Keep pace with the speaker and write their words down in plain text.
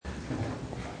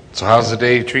So how's the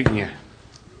day treating you?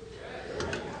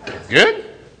 Good?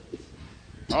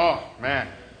 Oh, man.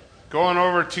 Going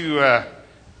over to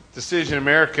Decision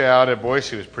America out at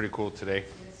Boise was pretty cool today.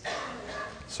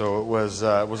 So it was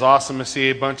awesome to see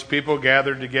a bunch of people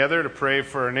gathered together to pray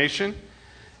for our nation.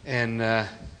 And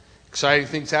exciting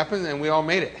things happened, and we all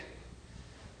made it.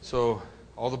 So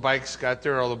all the bikes got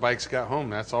there, all the bikes got home.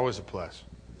 That's always a plus.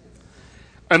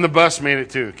 And the bus made it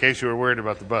too, in case you were worried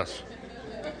about the bus.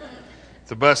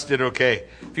 The bus did okay.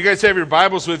 If you guys have your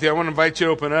Bibles with you, I want to invite you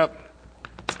to open up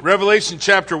Revelation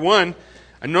chapter 1.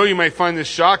 I know you might find this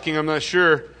shocking. I'm not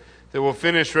sure that we'll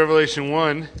finish Revelation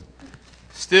 1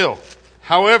 still.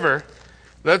 However,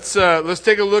 let's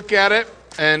take a look at it,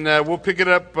 and we'll pick it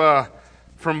up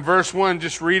from verse 1.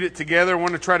 Just read it together. I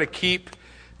want to try to keep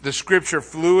the Scripture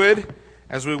fluid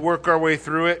as we work our way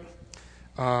through it,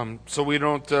 so we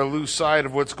don't lose sight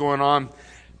of what's going on.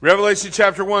 Revelation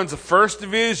chapter 1 is the first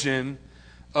division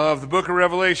of the book of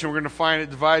Revelation. We're going to find it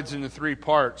divides into three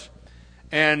parts.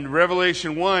 And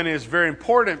Revelation 1 is a very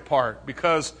important part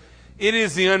because it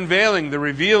is the unveiling, the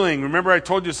revealing. Remember I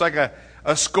told you it's like a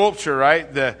sculpture,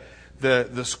 right?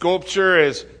 The sculpture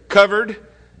is covered,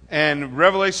 and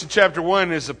Revelation chapter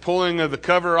 1 is the pulling of the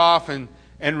cover off and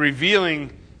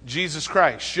revealing Jesus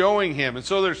Christ, showing Him. And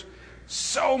so there's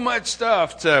so much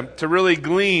stuff to really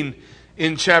glean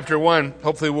in chapter 1.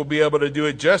 Hopefully we'll be able to do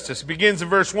it justice. It begins in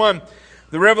verse 1.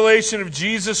 The revelation of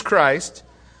Jesus Christ,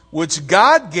 which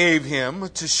God gave Him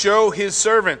to show His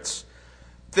servants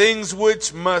things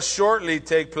which must shortly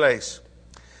take place.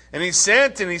 And He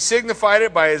sent and He signified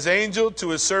it by His angel to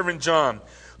His servant John,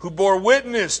 who bore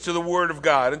witness to the word of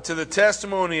God and to the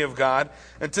testimony of God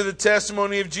and to the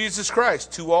testimony of Jesus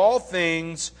Christ, to all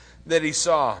things that he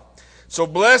saw. So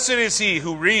blessed is he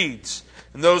who reads,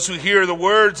 and those who hear the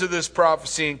words of this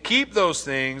prophecy and keep those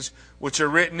things which are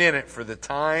written in it, for the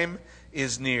time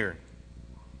is near.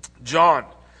 John,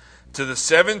 to the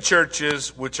 7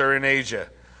 churches which are in Asia,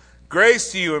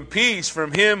 grace to you and peace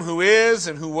from Him who is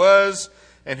and who was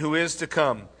and who is to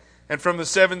come, and from the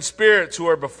 7 spirits who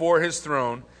are before His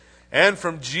throne, and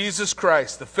from Jesus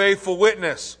Christ, the faithful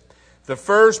witness, the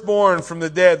firstborn from the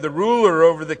dead, the ruler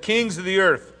over the kings of the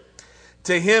earth,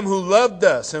 to Him who loved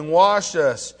us and washed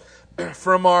us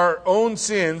from our own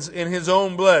sins in His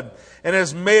own blood, and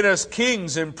has made us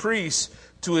kings and priests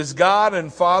to His God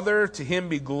and Father. To Him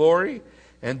be glory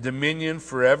and dominion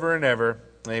forever and ever.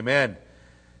 Amen.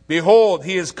 Behold,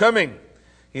 He is coming.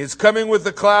 He is coming with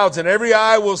the clouds, and every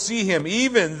eye will see Him,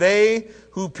 even they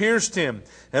who pierced Him.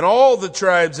 And all the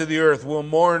tribes of the earth will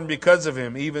mourn because of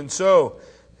Him. Even so,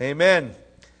 amen.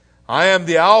 I am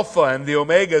the Alpha and the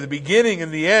Omega, the beginning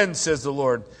and the end, says the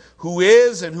Lord, who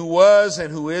is and who was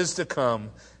and who is to come,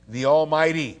 the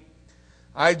Almighty.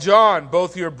 I, John,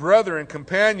 both your brother and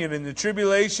companion in the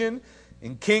tribulation,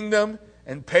 in kingdom,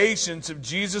 and patience of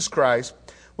Jesus Christ,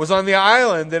 was on the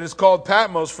island that is called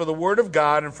Patmos for the word of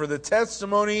God and for the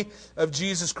testimony of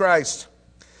Jesus Christ.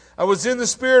 I was in the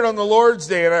Spirit on the Lord's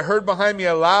day, and I heard behind me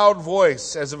a loud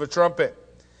voice as of a trumpet,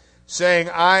 saying,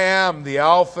 I am the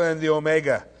Alpha and the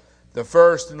Omega, the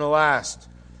first and the last.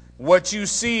 What you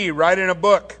see, write in a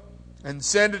book, and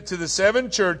send it to the 7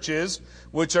 churches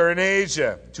which are in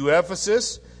Asia, to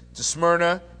Ephesus, to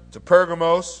Smyrna, to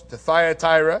Pergamos, to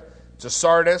Thyatira, to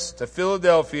Sardis, to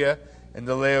Philadelphia, and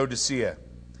to Laodicea.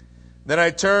 Then I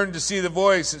turned to see the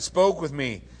voice that spoke with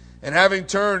me, and having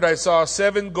turned, I saw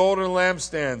 7 golden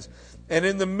lampstands, and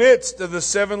in the midst of the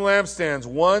 7 lampstands,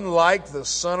 one like the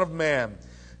Son of Man,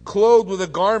 clothed with a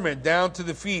garment down to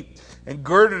the feet, and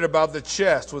girded about the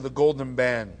chest with a golden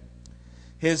band.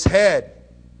 His head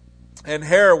and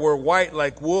hair were white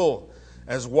like wool,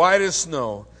 as white as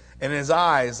snow, and his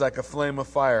eyes like a flame of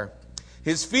fire.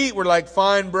 His feet were like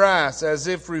fine brass, as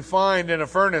if refined in a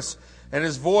furnace, and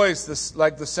his voice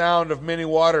like the sound of many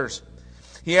waters.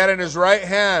 He had in his right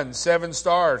hand 7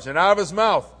 stars, and out of his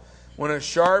mouth went a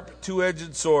sharp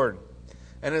 2-edged sword.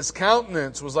 And his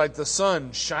countenance was like the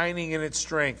sun shining in its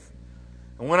strength.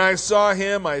 And when I saw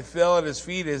him, I fell at his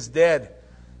feet as dead.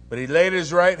 But he laid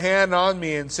his right hand on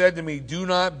me and said to me, do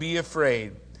not be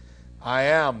afraid. I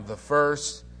am the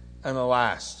first and the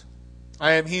last.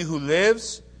 I am he who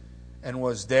lives and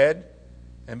was dead.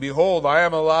 And behold, I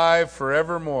am alive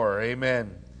forevermore.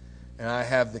 Amen. And I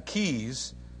have the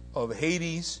keys of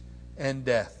Hades and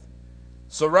death.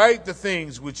 So write the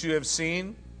things which you have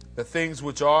seen, the things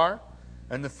which are,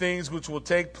 and the things which will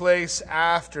take place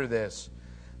after this.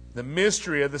 The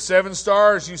mystery of the 7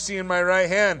 stars you see in my right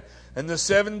hand, and the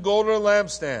 7 golden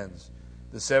lampstands.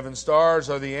 The 7 stars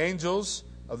are the angels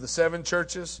of the 7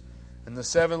 churches, and the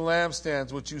 7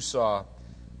 lampstands which you saw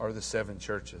are the 7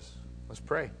 churches. Let's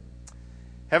pray.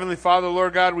 Heavenly Father,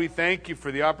 Lord God, we thank you for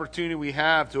the opportunity we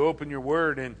have to open your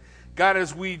word. And God,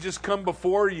 as we just come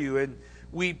before you, and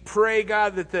we pray,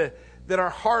 God, that our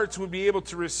hearts would be able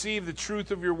to receive the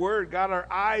truth of your word. God, our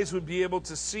eyes would be able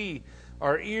to see,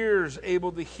 our ears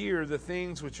able to hear the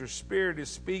things which your Spirit is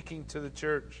speaking to the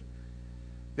church.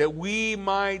 That we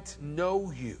might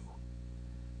know you,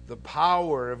 the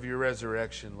power of your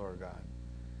resurrection, Lord God.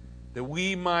 That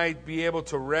we might be able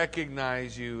to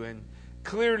recognize you and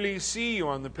clearly see you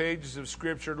on the pages of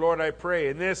Scripture. Lord, I pray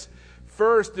in this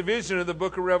first division of the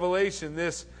book of Revelation,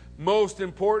 this most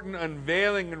important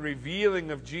unveiling and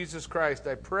revealing of Jesus Christ,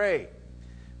 I pray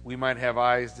we might have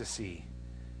eyes to see.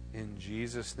 In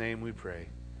Jesus' name we pray.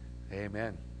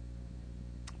 Amen.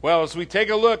 Well, as we take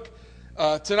a look,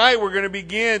 tonight we're going to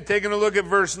begin taking a look at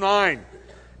verse 9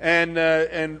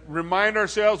 and remind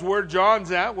ourselves where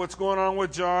John's at, what's going on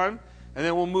with John, and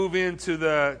then we'll move into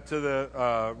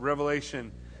the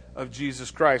revelation of Jesus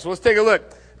Christ. So let's take a look.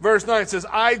 Verse 9 says,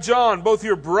 I, John, both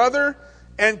your brother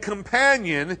and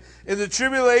companion in the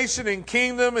tribulation and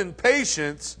kingdom and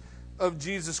patience of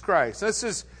Jesus Christ. This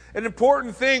is an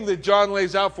important thing that John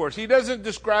lays out for us. He doesn't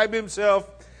describe himself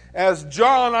as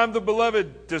John, I'm the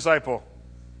beloved disciple,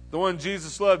 the one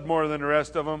Jesus loved more than the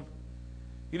rest of them.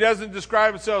 He doesn't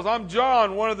describe himself as I'm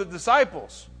John, one of the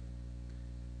disciples.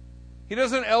 He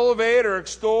doesn't elevate or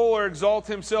extol or exalt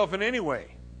himself in any way,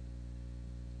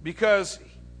 because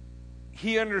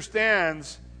he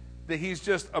understands that he's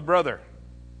just a brother.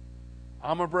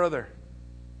 I'm a brother.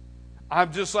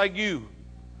 I'm just like you.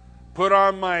 Put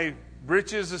on my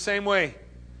breeches the same way.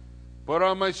 Put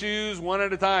on my shoes one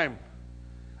at a time.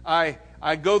 I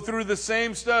go through the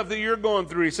same stuff that you're going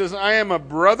through. He says, I am a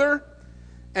brother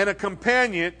and a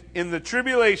companion in the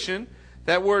tribulation.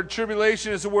 That word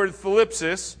tribulation is the word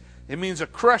thlipsis. It means a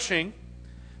crushing.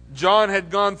 John had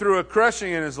gone through a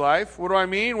crushing in his life. What do I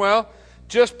mean? Well,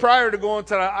 just prior to going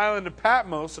to the island of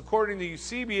Patmos, according to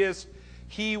Eusebius,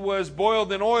 he was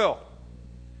boiled in oil.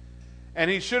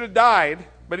 And he should have died,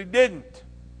 but he didn't.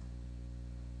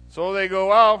 So they go,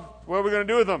 well, what are we going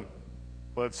to do with him?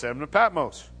 Let's send him to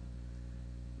Patmos.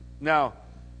 Now,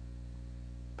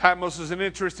 Patmos is an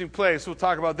interesting place. We'll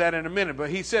talk about that in a minute.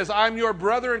 But he says, I'm your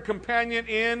brother and companion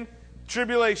in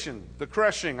tribulation, the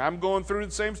crushing. I'm going through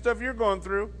the same stuff you're going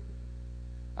through.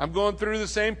 I'm going through the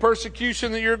same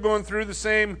persecution that you're going through, the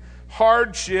same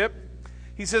hardship.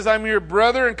 He says, I'm your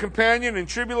brother and companion in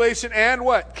tribulation and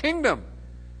what? Kingdom.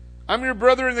 I'm your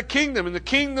brother in the kingdom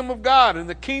of God, in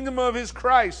the kingdom of his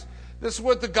Christ. This is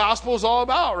what the gospel is all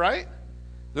about, right?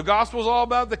 The gospel is all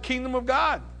about the kingdom of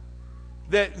God.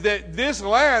 That this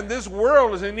land, this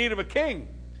world is in need of a king.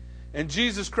 And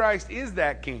Jesus Christ is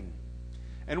that king.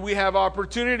 And we have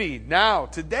opportunity now,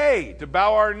 today, to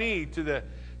bow our knee to the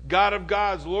God of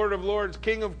gods, Lord of lords,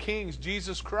 King of kings,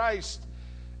 Jesus Christ.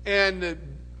 And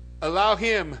allow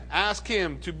him, ask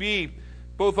him to be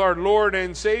both our Lord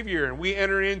and Savior. And we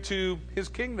enter into his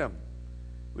kingdom.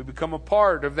 We become a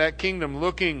part of that kingdom,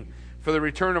 looking for the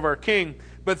return of our King.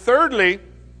 But thirdly,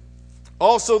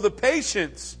 also the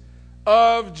patience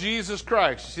of Jesus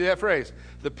Christ. You see that phrase?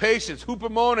 The patience,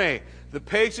 hupomone, the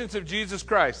patience of Jesus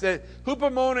Christ. That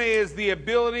hupomone is the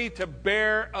ability to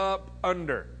bear up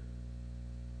under.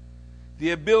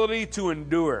 The ability to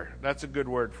endure. That's a good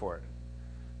word for it.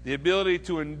 The ability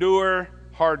to endure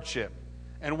hardship.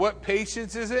 And what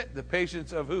patience is it? The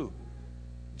patience of who?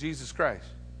 Jesus Christ.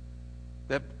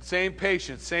 That same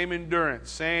patience, same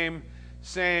endurance,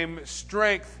 same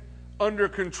strength under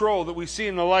control that we see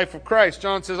in the life of Christ.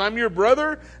 John says, I'm your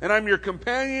brother and I'm your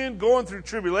companion going through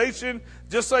tribulation,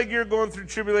 just like you're going through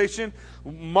tribulation,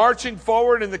 marching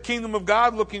forward in the kingdom of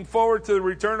God, looking forward to the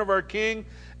return of our King,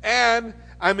 and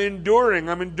I'm enduring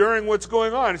what's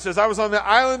going on. He says, I was on the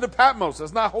island of Patmos.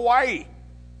 That's not Hawaii.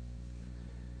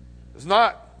 It's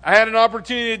not. I had an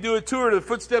opportunity to do a tour to the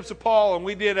footsteps of Paul, and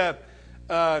we did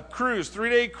a cruise,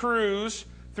 3-day cruise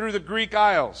through the Greek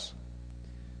Isles,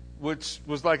 which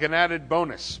was like an added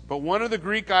bonus. But one of the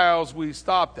Greek Isles we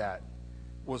stopped at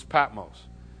was Patmos.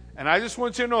 And I just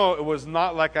want you to know, it was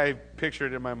not like I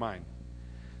pictured it in my mind.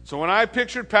 So when I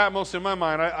pictured Patmos in my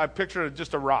mind, I pictured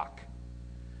just a rock.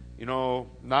 You know,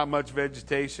 not much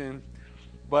vegetation.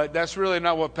 But that's really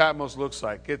not what Patmos looks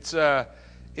like. It's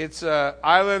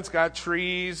islands, got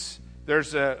trees.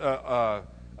 There's a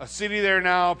city there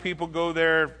now. People go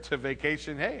there to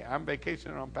vacation. Hey, I'm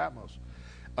vacationing on Patmos.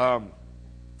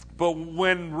 But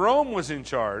when Rome was in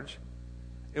charge,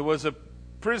 it was a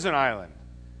prison island.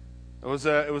 It was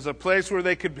a place where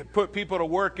they could put people to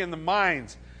work in the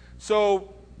mines.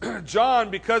 So John,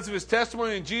 because of his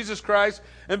testimony in Jesus Christ,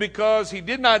 and because he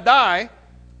did not die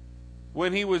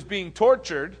when he was being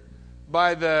tortured,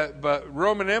 the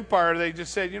Roman Empire, they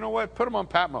just said, you know what, put him on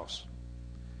Patmos.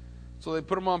 So they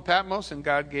put him on Patmos, and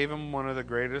God gave him one of the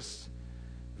greatest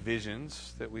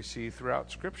visions that we see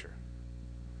throughout Scripture.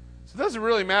 So it doesn't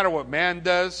really matter what man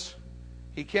does.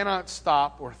 He cannot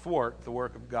stop or thwart the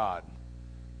work of God.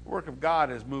 The work of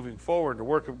God is moving forward. The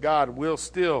work of God will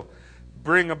still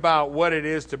bring about what it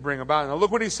is to bring about. Now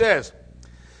look what he says.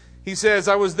 He says,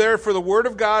 I was there for the word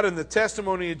of God and the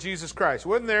testimony of Jesus Christ.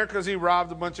 Wasn't there because he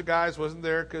robbed a bunch of guys. Wasn't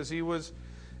there because he was,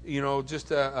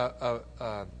 just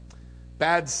a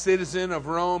bad citizen of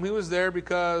Rome. He was there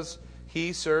because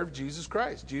he served Jesus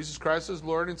Christ. Jesus Christ is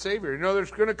Lord and Savior.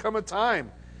 There's going to come a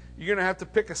time you're going to have to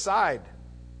pick a side.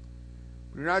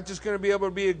 You're not just going to be able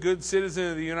to be a good citizen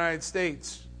of the United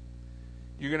States.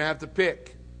 You're going to have to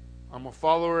pick. I'm a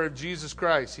follower of Jesus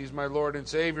Christ. He's my Lord and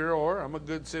Savior, or I'm a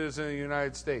good citizen of the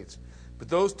United States. But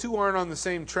those two aren't on the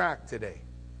same track today.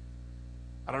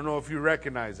 I don't know if you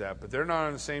recognize that, but they're not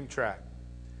on the same track.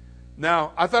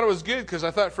 Now, I thought it was good because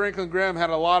I thought Franklin Graham had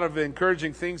a lot of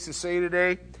encouraging things to say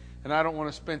today, and I don't want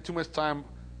to spend too much time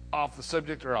off the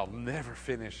subject or I'll never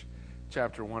finish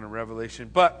chapter 1 of Revelation.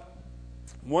 But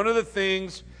one of the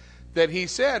things that he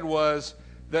said was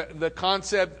the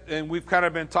concept, and we've kind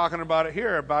of been talking about it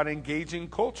here, about engaging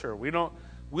culture. We don't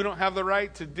have the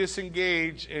right to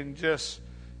disengage and just,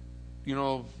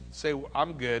 say,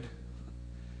 I'm good.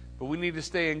 But we need to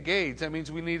stay engaged. That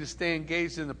means we need to stay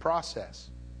engaged in the process.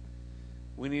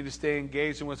 We need to stay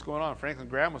engaged in what's going on. Franklin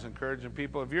Graham was encouraging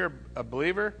people, if you're a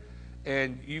believer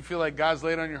and you feel like God's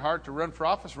laid on your heart to run for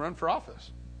office, run for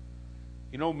office.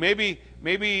 Maybe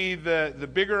the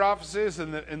bigger offices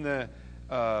in the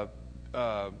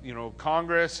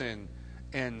Congress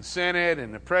and Senate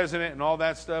and the president and all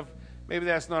that stuff, maybe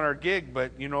that's not our gig.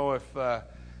 But if I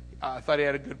thought he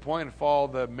had a good point, if all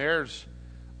the mayors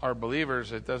are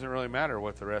believers, it doesn't really matter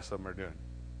what the rest of them are doing,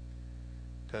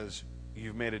 because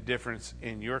you've made a difference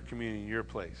in your community, your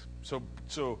place.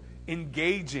 So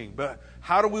engaging. But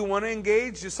how do we want to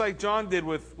engage? Just like John did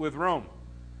with Rome.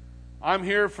 I'm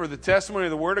here for the testimony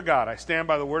of the Word of God. I stand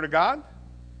by the Word of God,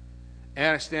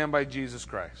 and I stand by Jesus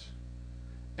Christ.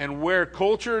 And where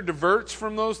culture diverts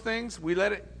from those things, we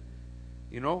let it,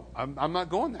 I'm not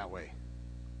going that way.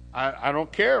 I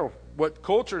don't care what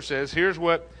culture says. Here's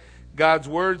what God's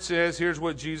Word says. Here's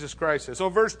what Jesus Christ says. So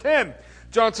verse 10,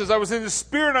 John says, I was in the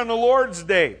Spirit on the Lord's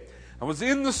day. I was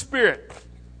in the Spirit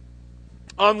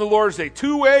on the Lord's day.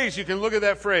 Two ways you can look at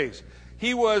that phrase.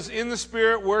 He was in the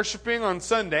Spirit worshiping on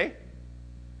Sunday,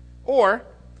 or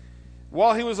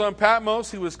while he was on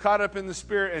Patmos, he was caught up in the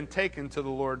Spirit and taken to the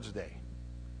Lord's day.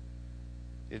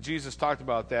 Yeah, Jesus talked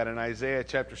about that in Isaiah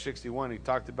chapter 61. He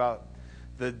talked about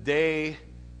the day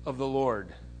of the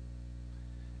Lord,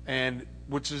 and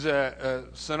which is a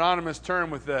synonymous term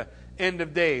with the end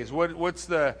of days. What's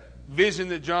the vision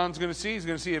that John's going to see? He's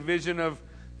going to see a vision of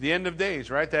the end of days,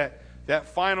 right? That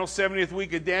final 70th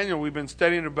week of Daniel we've been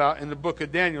studying about in the book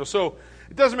of Daniel. So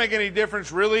it doesn't make any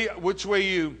difference really which way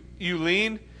you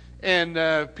lean,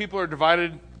 and people are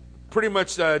divided pretty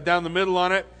much down the middle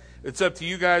on it. It's up to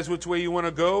you guys which way you want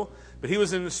to go. But he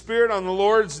was in the Spirit on the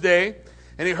Lord's day,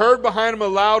 and he heard behind him a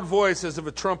loud voice as of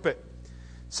a trumpet,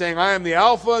 saying, I am the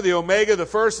Alpha, the Omega, the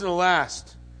first and the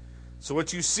last. So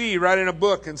what you see, write in a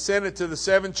book and send it to the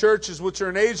 7 churches which are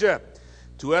in Asia,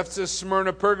 to Ephesus,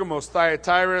 Smyrna, Pergamos,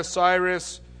 Thyatira,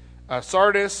 Sardis,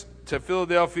 to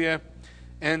Philadelphia,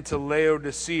 and to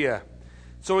Laodicea.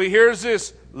 So he hears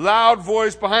this loud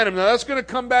voice behind him. Now that's going to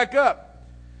come back up.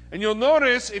 And you'll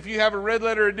notice, if you have a red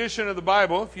letter edition of the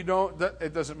Bible, if you don't,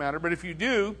 it doesn't matter. But if you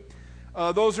do,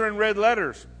 those are in red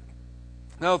letters.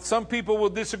 Now, some people will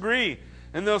disagree.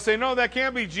 And they'll say, no, that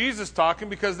can't be Jesus talking,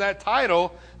 because that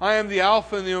title, I am the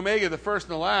Alpha and the Omega, the first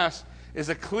and the last, is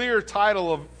a clear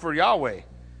title for Yahweh.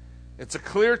 It's a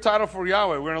clear title for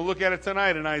Yahweh. We're going to look at it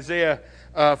tonight in Isaiah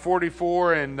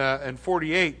 44 and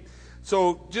 48.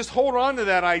 So just hold on to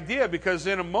that idea, because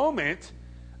in a moment,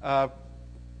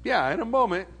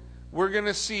 we're going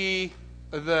to see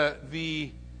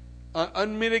the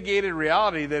unmitigated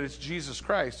reality that it's Jesus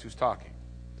Christ who's talking.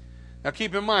 Now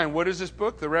keep in mind, what is this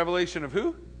book? The revelation of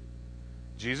who?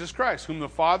 Jesus Christ, whom the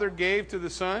Father gave to the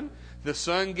Son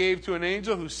gave to an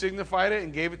angel who signified it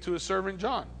and gave it to his servant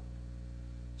John.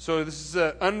 So this is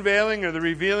the unveiling or the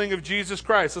revealing of Jesus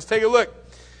Christ. Let's take a look.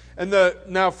 And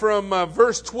now from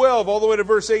verse 12 all the way to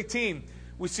verse 18,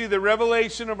 we see the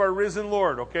revelation of our risen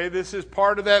Lord. Okay, this is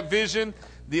part of that vision,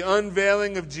 the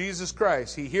unveiling of Jesus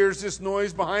Christ. He hears this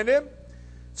noise behind him.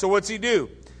 So what's he do?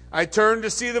 I turned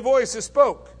to see the voice that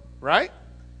spoke. Right?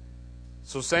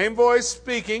 So same voice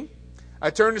speaking.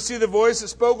 I turned to see the voice that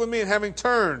spoke with me, and having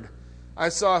turned, I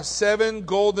saw 7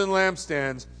 golden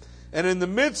lampstands, And in the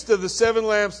midst of the 7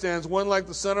 lampstands, one like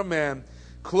the Son of Man,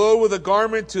 clothed with a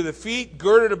garment to the feet,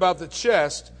 girded about the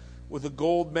chest with a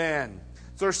gold band.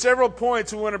 So there are several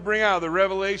points we want to bring out of the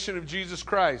revelation of Jesus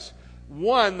Christ.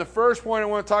 One, the first point I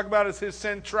want to talk about is his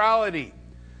centrality.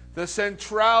 The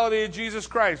centrality of Jesus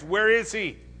Christ. Where is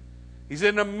he? He's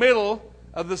in the middle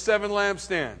of the 7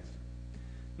 lampstands.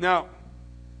 Now,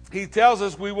 he tells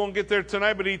us, we won't get there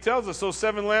tonight, but he tells us those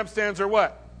 7 lampstands are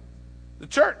what? The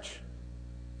church.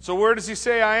 So where does he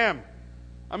say I am?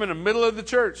 I'm in the middle of the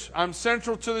church. I'm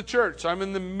central to the church. I'm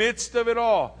in the midst of it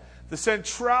all. The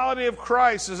centrality of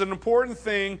Christ is an important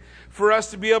thing for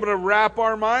us to be able to wrap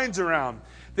our minds around.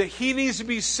 That he needs to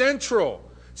be central.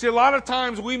 See, a lot of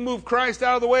times we move Christ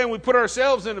out of the way and we put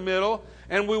ourselves in the middle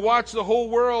and we watch the whole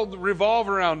world revolve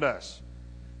around us.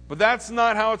 But that's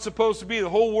not how it's supposed to be. The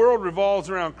whole world revolves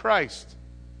around Christ.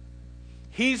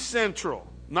 He's central,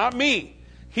 not me.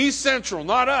 He's central,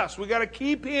 not us. We got to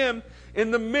keep him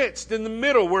in the midst, in the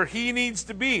middle, where he needs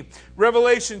to be.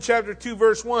 Revelation chapter 2,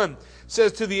 verse 1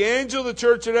 says, to the angel of the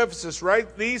church at Ephesus,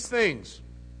 write these things.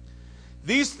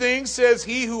 These things says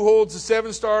he who holds the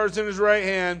 7 stars in his right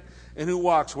hand and who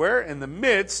walks where? In the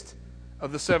midst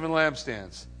of the 7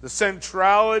 lampstands. The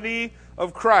centrality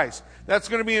of Christ. That's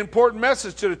going to be an important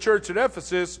message to the church at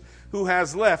Ephesus who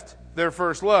has left their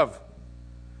first love.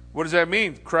 What does that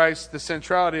mean? Christ, the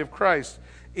centrality of Christ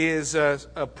is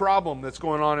a problem that's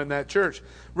going on in that church.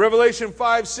 Revelation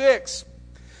 5:6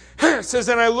 says,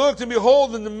 and I looked, and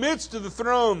behold, in the midst of the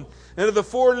throne and of the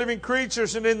 4 living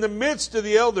creatures, and in the midst of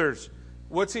the elders.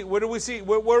 What do we see?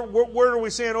 What are we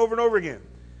saying over and over again?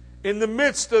 In the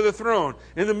midst of the throne,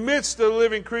 in the midst of the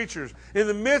living creatures, in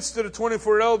the midst of the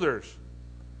 24 elders.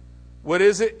 What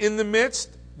is it in the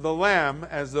midst? The Lamb,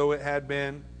 as though it had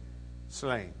been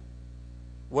slain.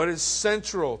 What is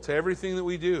central to everything that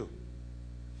we do?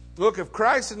 Look, if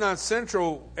Christ is not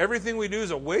central, everything we do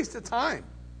is a waste of time.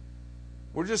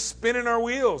 We're just spinning our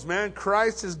wheels, man.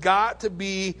 Christ has got to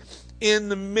be in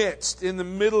the midst, in the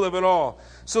middle of it all.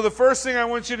 So the first thing I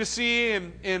want you to see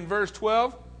in verse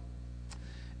 12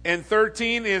 and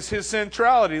 13 is his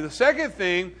centrality. The second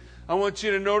thing I want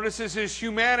you to notice is his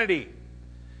humanity.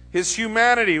 His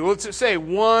humanity. Well, let's say,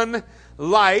 one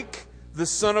like the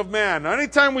Son of Man. Now,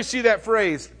 anytime we see that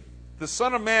phrase, the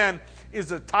Son of Man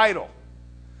is a title.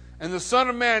 And the Son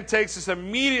of Man takes us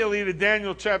immediately to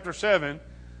Daniel chapter 7.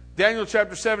 Daniel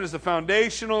chapter 7 is the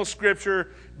foundational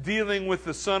scripture dealing with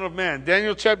the Son of Man.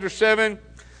 Daniel chapter 7,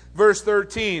 verse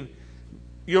 13,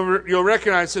 you'll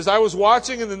recognize, it says, I was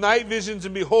watching in the night visions,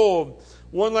 and behold,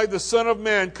 one like the Son of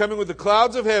Man coming with the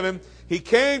clouds of heaven. He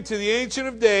came to the Ancient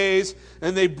of Days,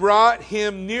 and they brought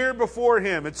him near before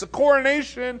him. It's the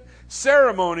coronation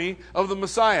ceremony of the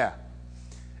Messiah.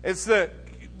 It's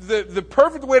the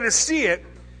perfect way to see it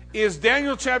is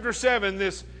Daniel chapter 7.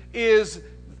 This is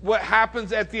what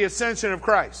happens at the ascension of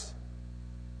Christ.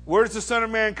 Where's the Son of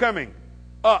Man coming?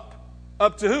 Up.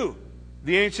 Up to who?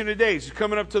 The Ancient of Days. He's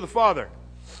coming up to the Father.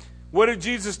 What did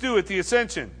Jesus do at the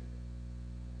ascension?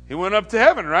 He went up to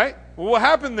heaven, right? Well, what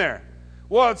happened there?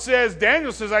 Well, it says,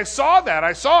 Daniel says, I saw that.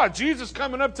 I saw Jesus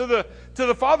coming up to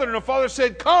the Father, and the Father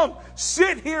said, come,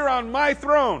 sit here on my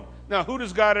throne. Now, who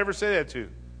does God ever say that to?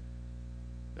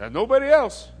 Nobody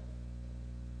else.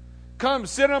 Come,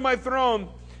 sit on my throne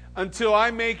until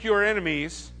I make your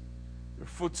enemies your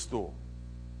footstool.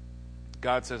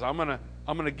 God says, I'm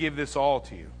gonna give this all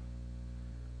to you.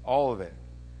 All of it.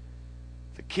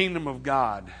 The kingdom of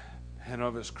God and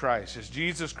of his Christ. It's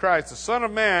Jesus Christ. The Son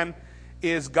of Man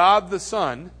is God the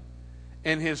Son,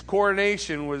 and his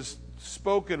coronation was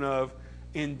spoken of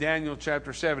in Daniel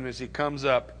chapter 7 as he comes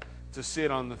up to sit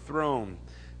on the throne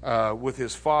with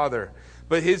his Father.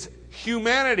 But his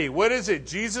humanity, what is it?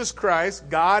 Jesus Christ,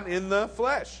 God in the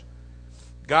flesh.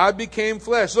 God became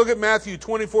flesh. Look at Matthew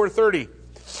 24:30.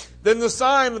 Then the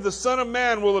sign of the Son of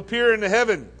Man will appear in the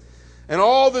heaven, and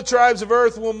all the tribes of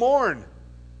earth will mourn.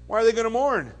 Why are they going to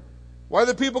mourn? Why are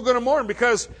the people going to mourn?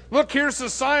 Because, look, here's the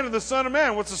sign of the Son of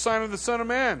Man. What's the sign of the Son of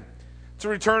Man? To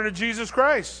return to Jesus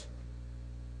Christ.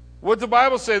 What the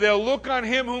Bible say? They'll look on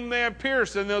him whom they have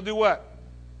pierced, and they'll do what?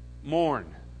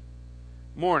 Mourn.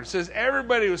 Mourn. It says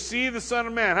everybody will see the Son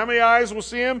of Man. How many eyes will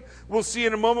see him? We'll see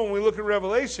in a moment when we look at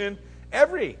Revelation.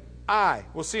 Every eye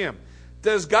will see him.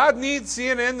 Does God need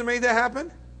CNN to make that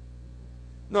happen?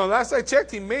 No, last I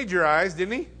checked, he made your eyes,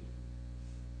 didn't he?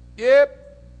 Yep.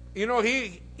 You know,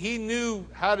 he knew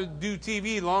how to do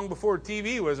TV long before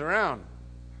TV was around.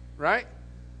 Right?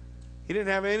 He didn't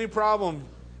have any problem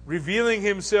revealing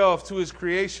himself to his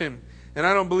creation. And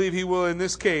I don't believe he will in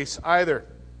this case either.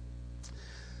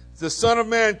 The Son of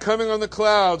Man coming on the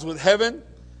clouds with heaven,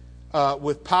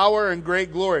 with power and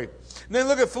great glory. And then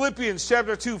look at Philippians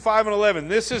chapter 2, 5 and 11.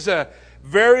 This is a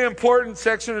very important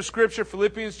section of Scripture.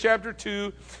 Philippians chapter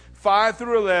 2, 5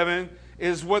 through 11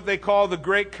 is what they call the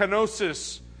great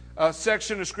kenosis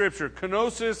section of Scripture.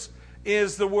 Kenosis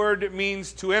is the word that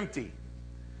means to empty.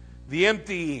 The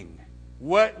emptying.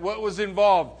 What was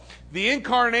involved? The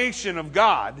incarnation of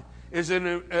God is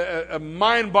a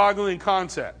mind-boggling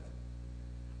concept.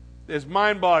 It's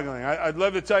mind-boggling. I'd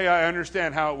love to tell you I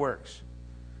understand how it works.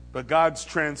 But God's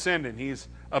transcendent. He's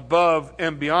above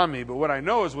and beyond me. But what I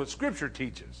know is what Scripture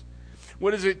teaches.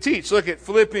 What does it teach? Look at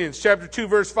Philippians chapter 2,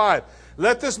 verse 5.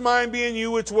 Let this mind be in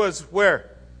you which was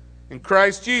where? In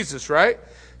Christ Jesus, right?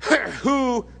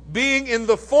 Who, being in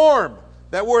the form,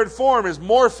 that word form is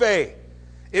morphe.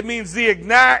 It means the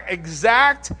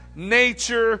exact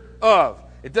nature of.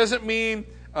 It doesn't mean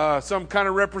some kind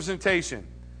of representation.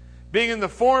 Being in the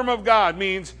form of God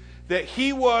means that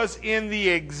he was in the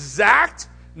exact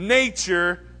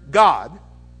nature God.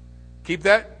 Keep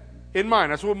that in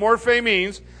mind. That's what morphe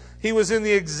means. He was in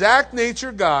the exact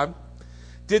nature God.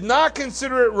 Did not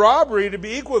consider it robbery to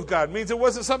be equal with God. It means it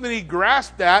wasn't something he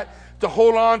grasped at to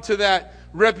hold on to that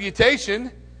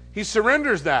reputation. He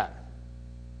surrenders that.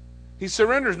 He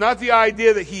surrenders not the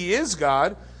idea that he is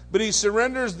God, but he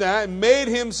surrenders that and made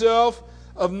himself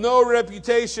of no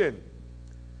reputation.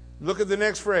 Look at the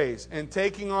next phrase. And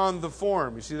taking on the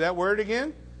form. You see that word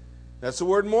again? That's the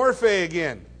word morphe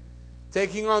again.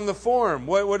 Taking on the form.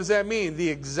 What does that mean? The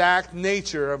exact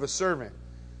nature of a servant.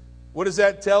 What does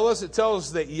that tell us? It tells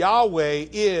us that Yahweh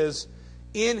is,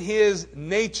 in his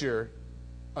nature,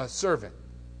 a servant.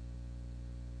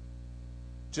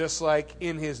 Just like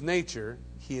in his nature,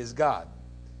 he is God.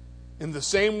 In the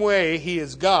same way he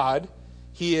is God,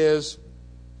 he is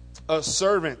a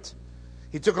servant.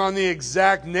 He took on the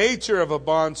exact nature of a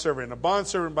bondservant. A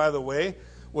bondservant, by the way,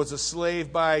 was a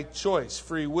slave by choice,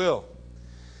 free will.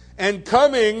 And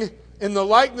coming in the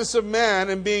likeness of man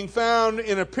and being found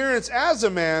in appearance as a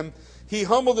man, he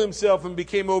humbled himself and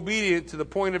became obedient to the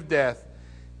point of death,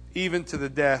 even to the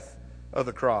death of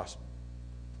the cross.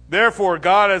 Therefore,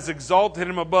 God has exalted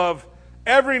him above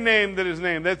every name that is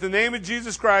named. That the name of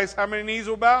Jesus Christ, how many knees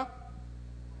will bow?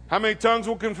 How many tongues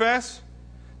will confess?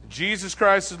 Jesus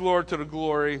Christ is Lord, to the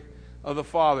glory of the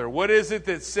Father. What is it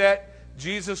that set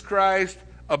Jesus Christ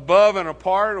above and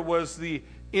apart? It was the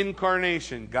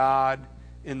incarnation, God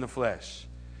in the flesh.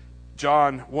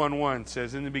 John 1:1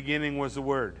 says, in the beginning was the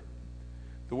Word.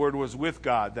 The Word was with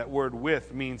God. That word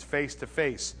with means face to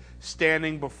face,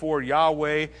 standing before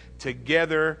Yahweh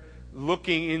together,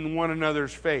 looking in one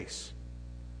another's face.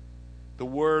 The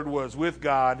Word was with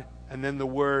God, and then the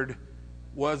Word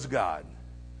was God.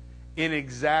 In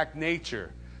exact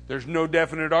nature. There's no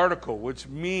definite article, which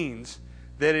means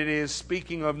that it is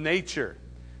speaking of nature.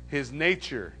 His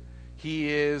nature. He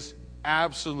is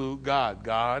absolute God.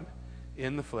 God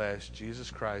in the flesh,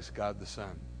 Jesus Christ, God the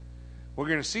Son. We're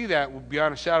going to see that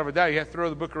beyond a shadow of a doubt. You have to throw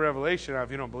the book of Revelation out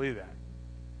if you don't believe that.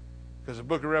 Because the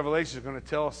book of Revelation is going to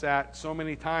tell us that so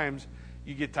many times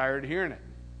you get tired of hearing it.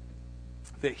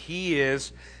 That he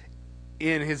is,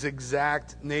 in his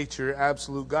exact nature,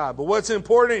 absolute God. But what's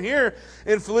important here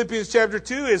in Philippians chapter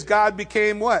 2 is God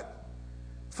became what?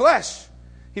 Flesh.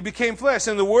 He became flesh.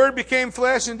 And the Word became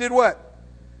flesh and did what?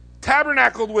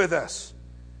 Tabernacled with us.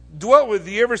 Dwelt with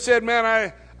you. You ever said,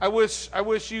 man, I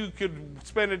wish you could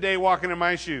spend a day walking in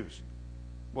my shoes?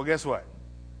 Well, guess what?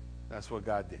 That's what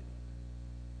God did.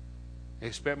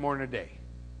 He spent more than a day.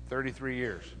 33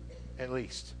 years, at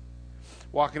least.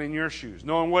 Walking in your shoes.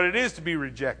 Knowing what it is to be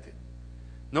rejected.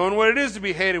 Knowing what it is to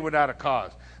be hated without a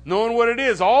cause. Knowing what it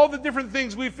is. All the different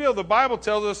things we feel. The Bible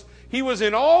tells us he was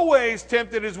in all ways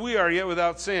tempted as we are, yet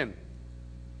without sin.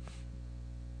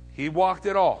 He walked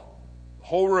it all. The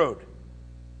whole road.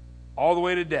 All the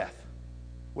way to death.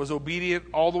 Was obedient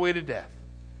all the way to death.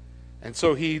 And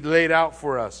so he laid out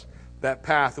for us that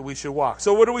path that we should walk.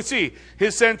 So what do we see?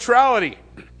 His centrality.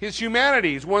 His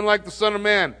humanity. He's one like the Son of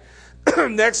Man.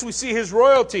 Next we see his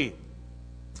royalty.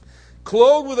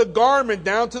 Clothed with a garment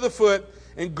down to the foot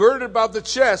and girded about the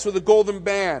chest with a golden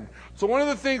band. So one of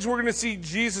the things we're going to see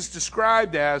Jesus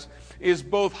described as is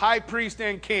both high priest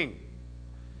and king.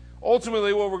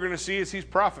 Ultimately what we're going to see is he's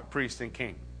prophet, priest, and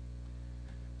king.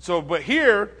 So, but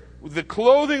here, the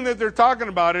clothing that they're talking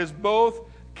about is both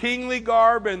kingly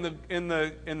garb and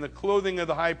the clothing of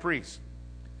the high priest.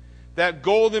 That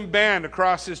golden band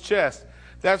across his chest,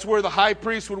 that's where the high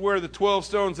priest would wear the 12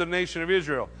 stones of the nation of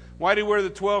Israel. Why did he wear the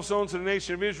 12 stones of the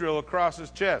nation of Israel across his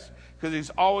chest? Because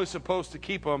he's always supposed to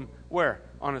keep them where?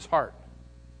 On his heart.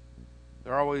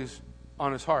 They're always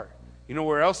on his heart. You know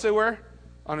where else they were?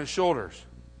 On his shoulders.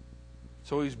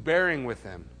 So he's bearing with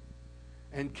them.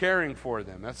 and caring for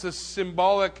them. That's the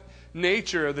symbolic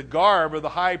nature of the garb of the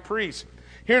high priest.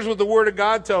 Here's what the Word of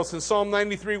God tells us in Psalm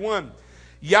 93:1.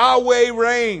 Yahweh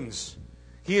reigns.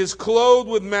 He is clothed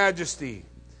with majesty.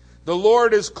 The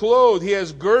Lord is clothed. He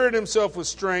has girded himself with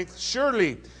strength.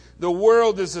 Surely the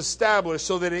world is established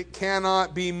so that it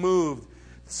cannot be moved.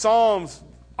 Psalms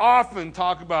often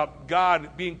talk about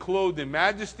God being clothed in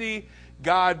majesty,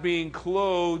 God being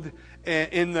clothed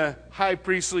in the high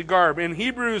priestly garb. In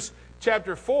Hebrews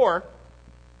chapter 4,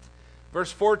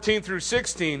 verse 14 through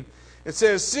 16, it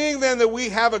says, "Seeing then that we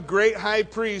have a great high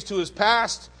priest who has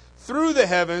passed through the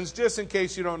heavens," just in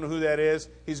case you don't know who that is,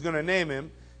 he's going to name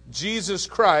him, Jesus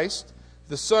Christ,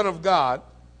 the Son of God,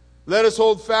 "let us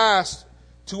hold fast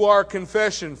to our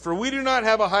confession. For we do not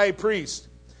have a high priest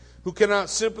who cannot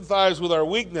sympathize with our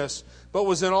weakness, but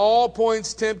was in all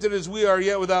points tempted as we are,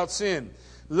 yet without sin.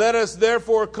 Let us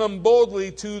therefore come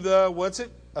boldly to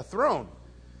the," a throne.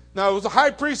 Now, the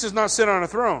high priest does not sit on a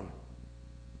throne,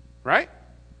 right?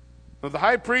 No, the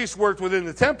high priest worked within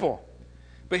the temple.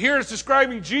 But here it's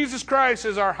describing Jesus Christ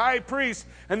as our high priest.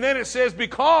 And then it says,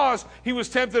 because he was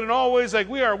tempted in all ways like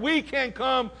we are, we can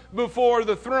come before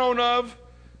the throne of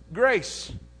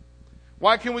grace.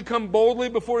 Why can we come boldly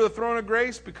before the throne of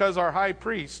grace? Because our high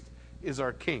priest is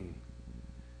our king.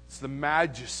 It's the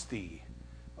majesty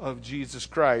of Jesus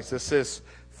Christ. It's this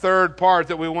third part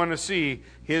that we want to see,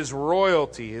 his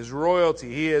royalty. His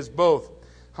royalty. He is both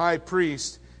high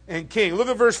priest and king. Look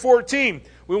at verse 14.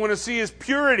 We want to see his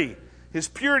purity. His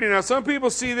purity. Now, some people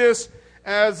see this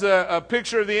as a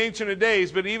picture of the Ancient of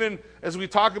Days, but even as we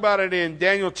talk about it in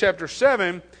Daniel chapter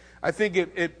 7, I think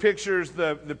it pictures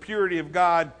the purity of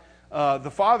God,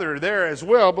 the Father, there as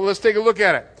well. But let's take a look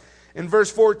at it. In verse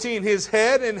 14, his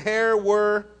head and hair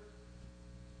were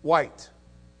white.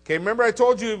 Okay, remember I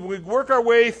told you, we work our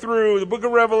way through the book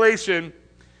of Revelation,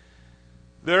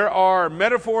 there are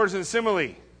metaphors and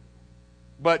simile.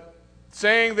 But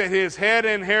saying that his head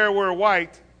and hair were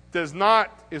white is not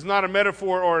a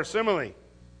metaphor or a simile.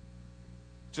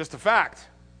 Just a fact.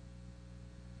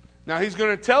 Now he's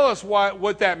going to tell us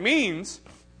what that means,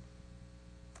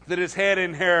 that his head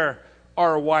and hair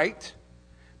are white.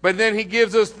 But then he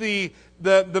gives us the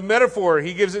metaphor.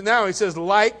 He gives it now. He says,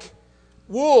 like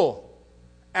wool,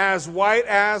 as white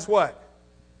as what?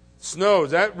 Snow.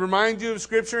 Does that remind you of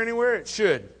Scripture anywhere? It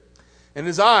should. And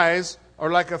his eyes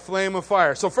are like a flame of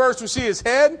fire. So first we see his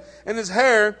head and his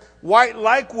hair white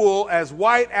like wool, as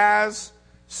white as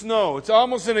snow. It's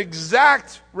almost an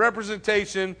exact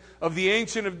representation of the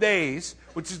Ancient of Days,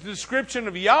 which is the description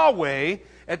of Yahweh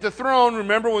at the throne.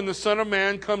 Remember when the Son of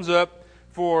Man comes up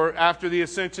for after the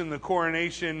ascension, the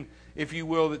coronation, if you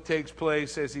will, that takes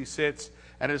place as he sits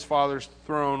at his Father's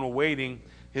throne awaiting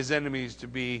his enemies to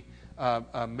be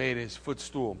made his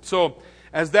footstool. So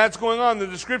as that's going on, the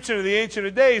description of the Ancient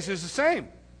of Days is the same.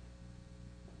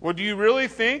 Well, do you really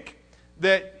think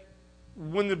that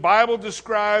when the Bible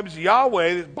describes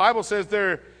Yahweh, the Bible says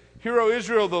there, "Hear, O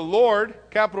Israel, the Lord,"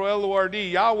 capital L-O-R-D,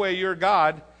 Yahweh, your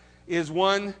God, is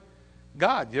one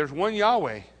God. There's one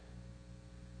Yahweh.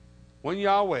 One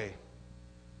Yahweh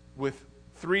with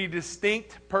three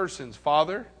distinct persons,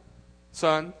 Father,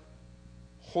 Son,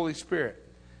 Holy Spirit.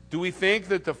 Do we think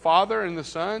that the Father and the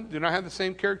Son do not have the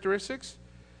same characteristics?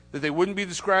 That they wouldn't be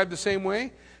described the same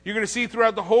way? You're going to see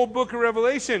throughout the whole book of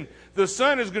Revelation, the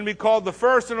Son is going to be called the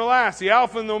first and the last, the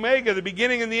Alpha and the Omega, the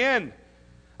beginning and the end.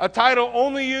 A title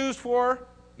only used for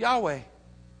Yahweh.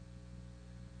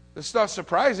 That's not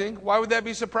surprising. Why would that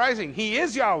be surprising? He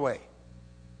is Yahweh.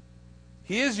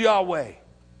 He is Yahweh.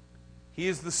 He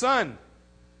is the Son.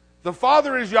 The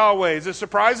Father is Yahweh. Does it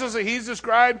surprise us that He's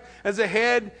described as a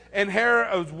head and hair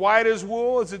as white as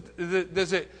wool?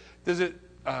 Does it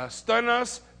stun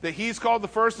us that He's called the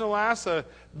first and the last, the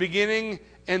beginning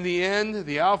and the end,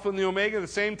 the Alpha and the Omega, the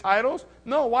same titles?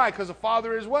 No, why? Because the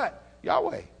Father is what?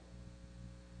 Yahweh.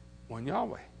 One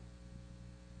Yahweh.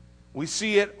 We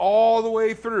see it all the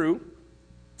way through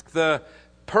the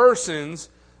persons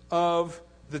of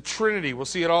the Trinity. We'll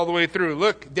see it all the way through.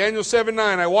 Look, Daniel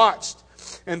 7:9, I watched,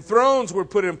 and thrones were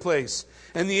put in place,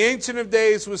 and the Ancient of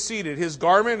Days was seated. His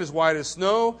garment is white as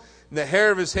snow, and the hair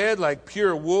of his head like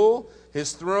pure wool.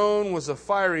 His throne was a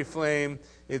fiery flame,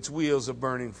 its wheels a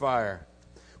burning fire.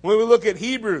 When we look at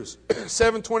Hebrews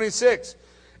 7:26,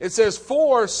 it says,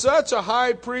 "For such a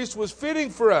high priest was fitting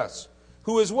for us,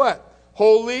 who is what?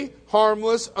 Holy,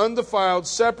 harmless, undefiled,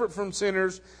 separate from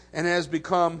sinners, and has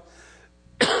become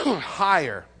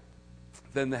higher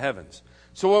than the heavens."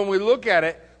 So when we look at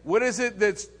it, what is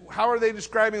it how are they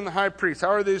describing the high priest?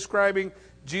 How are they describing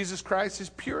Jesus Christ? His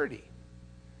purity.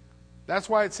 That's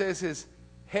why it says his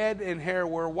head and hair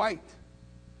were white.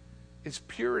 It's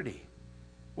purity.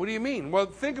 What do you mean? Well,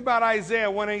 think about Isaiah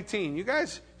 1:18. You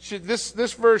guys should,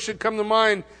 this verse should come to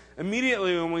mind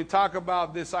immediately when we talk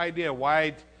about this idea,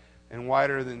 white and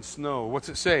whiter than snow. What's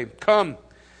it say? Come,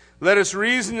 let us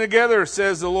reason together,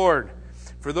 says the Lord.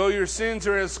 For though your sins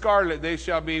are as scarlet, they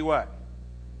shall be what?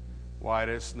 White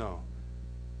as snow.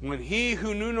 When he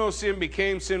who knew no sin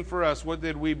became sin for us, what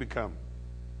did we become?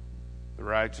 The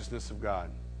righteousness of God.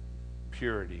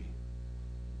 Purity.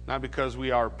 Not because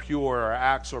we are pure, our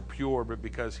acts are pure, but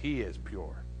because he is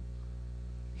pure.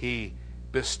 He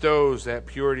bestows that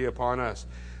purity upon us.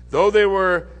 Though they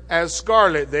were as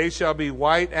scarlet, they shall be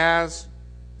white as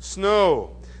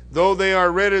snow. Though they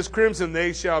are red as crimson,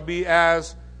 they shall be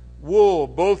as wool.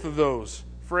 Both of those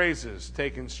phrases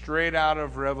taken straight out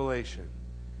of Revelation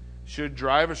should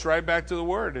drive us right back to the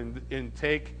Word and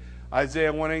take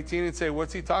Isaiah 1:18 and say,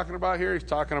 what's he talking about here? He's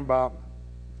talking about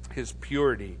his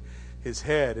purity. His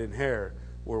head and hair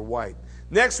were white.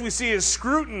 Next we see his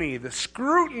scrutiny, the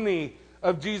scrutiny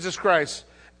of Jesus Christ.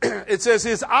 It says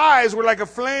his eyes were like a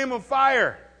flame of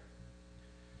fire.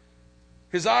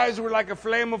 His eyes were like a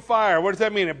flame of fire. What does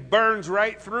that mean? It burns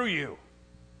right through you.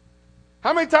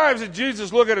 How many times did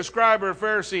Jesus look at a scribe or a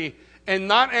Pharisee and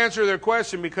not answer their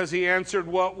question because he answered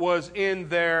what was in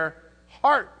their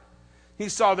heart? He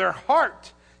saw their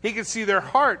heart. He could see their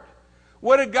heart.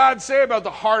 What did God say about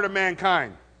the heart of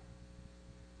mankind?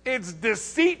 It's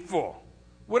deceitful.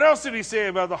 What else did he say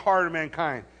about the heart of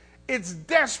mankind? It's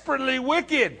desperately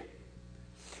wicked.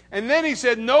 And then he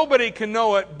said, nobody can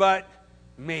know it but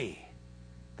me.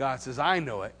 God says, I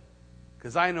know it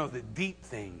because I know the deep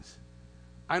things.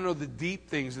 I know the deep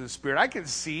things of the Spirit. I can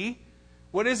see.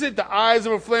 What is it? The eyes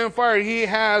of a flame of fire. He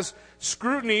has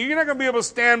scrutiny. You're not going to be able to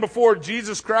stand before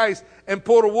Jesus Christ and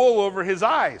pull the wool over his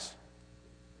eyes.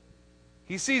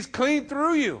 He sees clean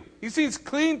through you. He sees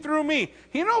clean through me.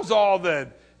 He knows all the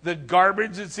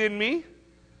garbage that's in me.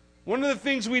 One of the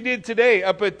things we did today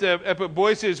up at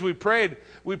Boise is we prayed.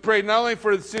 We prayed not only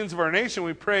for the sins of our nation,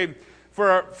 we prayed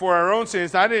for our own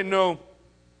sins. I didn't know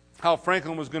how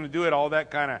Franklin was going to do it, all that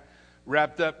kind of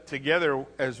wrapped up together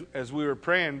as we were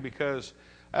praying, because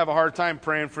I have a hard time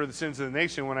praying for the sins of the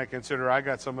nation when I consider I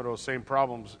got some of those same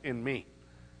problems in me.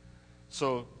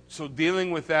 So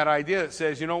dealing with that idea that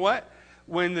says, you know what?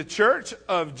 When the church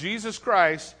of Jesus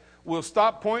Christ will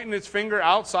stop pointing its finger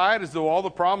outside as though all the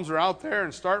problems are out there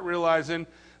and start realizing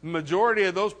the majority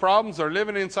of those problems are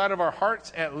living inside of our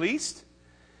hearts at least,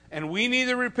 and we need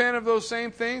to repent of those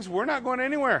same things, we're not going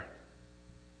anywhere.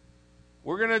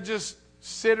 We're going to just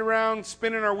sit around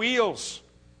spinning our wheels,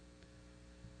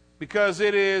 because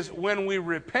it is when we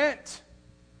repent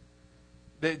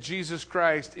that Jesus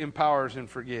Christ empowers and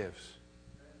forgives.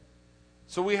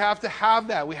 So we have to have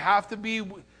that. We have to be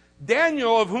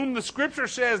Daniel, of whom the Scripture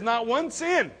says not one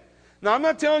sin. Now, I'm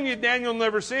not telling you Daniel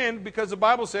never sinned, because the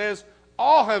Bible says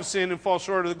all have sinned and fall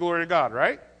short of the glory of God,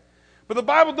 right? But the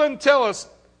Bible doesn't tell us.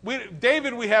 We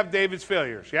have David's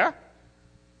failures, yeah?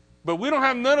 But we don't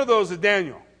have none of those of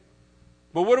Daniel.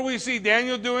 But what do we see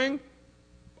Daniel doing?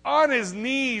 On his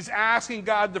knees asking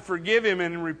God to forgive him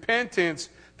in repentance.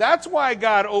 That's why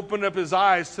God opened up his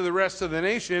eyes to the rest of the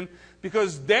nation,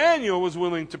 because Daniel was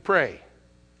willing to pray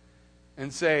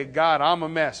and say, God, I'm a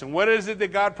mess. And what is it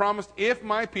that God promised? If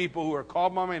my people who are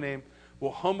called by my name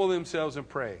will humble themselves and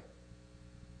pray,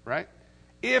 right?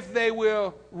 If they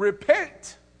will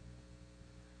repent,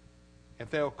 if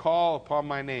they'll call upon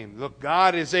my name. Look,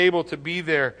 God is able to be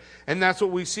there. And that's what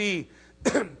we see.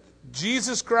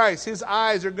 Jesus Christ, his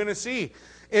eyes are going to see.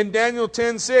 In Daniel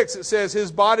 10:6, it says,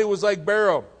 his body was like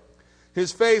beryl,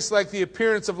 his face like the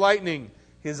appearance of lightning,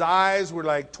 his eyes were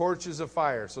like torches of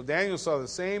fire. So Daniel saw the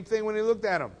same thing when he looked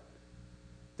at him.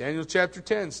 Daniel chapter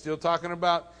 10, still talking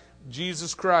about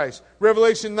Jesus Christ.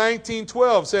 Revelation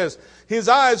 19:12 says, his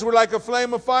eyes were like a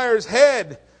flame of fire, his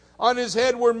head. On his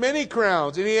head were many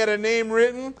crowns, and he had a name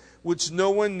written which no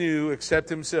one knew except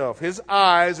himself. His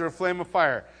eyes are a flame of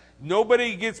fire.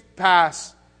 Nobody gets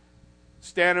past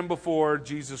standing before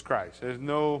Jesus Christ. There's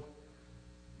no,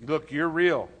 look, you're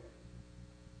real.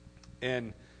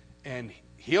 And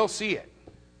he'll see it.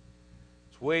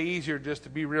 It's way easier just to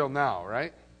be real now,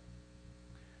 right?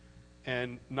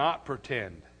 And not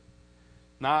pretend.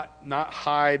 Not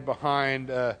hide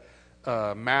behind a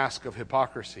mask of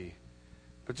hypocrisy.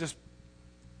 But just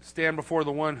stand before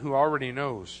the one who already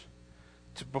knows,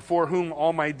 before whom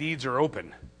all my deeds are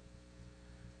open.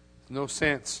 No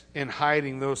sense in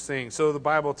hiding those things. So the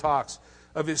Bible talks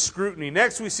of his scrutiny.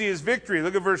 Next we see his victory.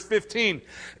 Look at verse 15.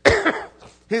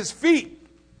 His feet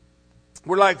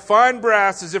were like fine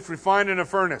brass as if refined in a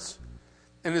furnace,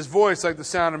 and his voice like the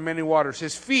sound of many waters.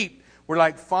 His feet were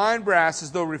like fine brass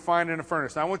as though refined in a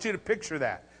furnace. Now I want you to picture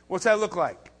that. What's that look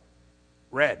like?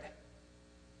 Red.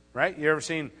 Right? You ever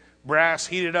seen brass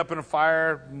heated up in a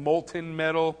fire, molten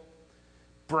metal,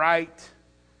 bright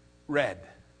red?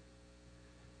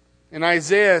 In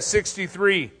Isaiah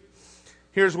 63,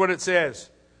 here's what it says.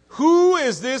 Who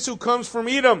is this who comes from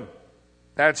Edom?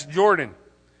 That's Jordan.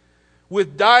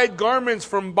 With dyed garments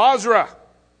from Basra.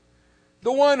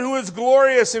 The one who is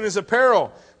glorious in his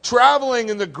apparel, traveling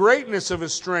in the greatness of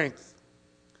his strength.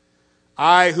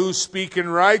 I who speak in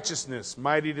righteousness,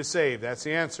 mighty to save. That's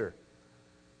the answer.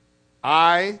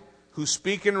 I who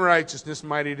speak in righteousness,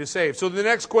 mighty to save. So the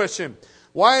next question,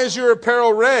 why is your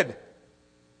apparel red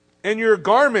and your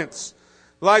garments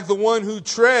like the one who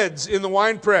treads in the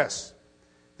winepress?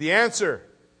 The answer,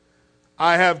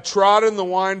 I have trodden the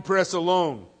winepress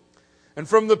alone. And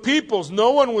from the peoples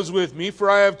no one was with me, for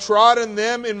I have trodden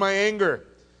them in my anger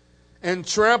and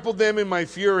trampled them in my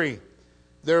fury.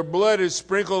 Their blood is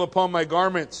sprinkled upon my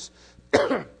garments,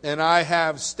 and I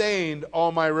have stained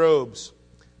all my robes.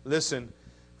 Listen,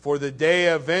 for the day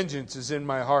of vengeance is in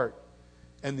my heart,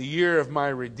 and the year of my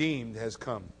redeemed has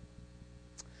come.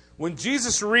 When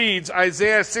Jesus reads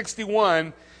Isaiah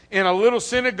 61 in a little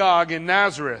synagogue in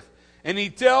Nazareth, and he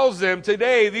tells them,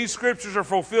 today these scriptures are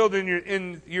fulfilled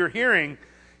in your hearing,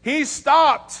 he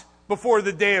stopped before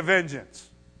the day of vengeance.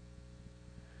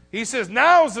 He says,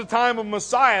 now is the time of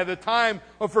Messiah, the time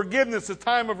of forgiveness, the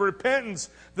time of repentance,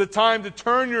 the time to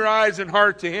turn your eyes and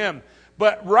heart to him.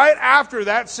 But right after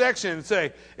that section,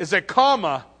 it's a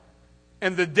comma,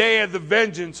 and the day of the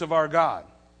vengeance of our God.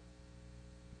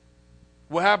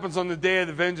 What happens on the day of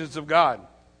the vengeance of God?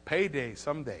 Payday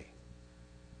someday.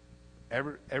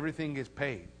 Everything gets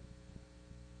paid.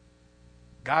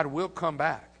 God will come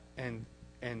back and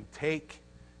take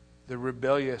the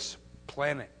rebellious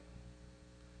planet.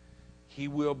 He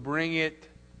will bring it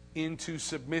into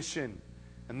submission.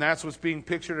 And that's what's being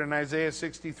pictured in Isaiah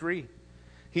 63.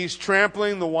 He's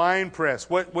trampling the winepress.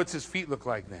 What's his feet look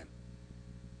like then?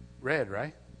 Red,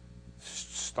 right?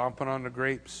 Stomping on the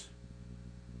grapes.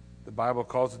 The Bible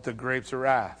calls it the grapes of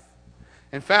wrath.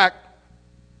 In fact,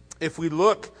 if we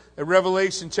look at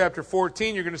Revelation chapter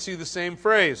 14, you're going to see the same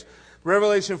phrase.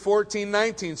 Revelation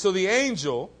 14:19. So the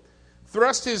angel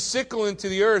thrust his sickle into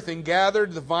the earth and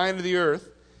gathered the vine of the earth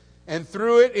and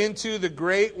threw it into the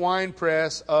great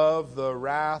winepress of the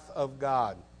wrath of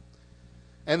God.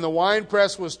 And the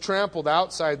winepress was trampled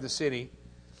outside the city,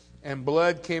 and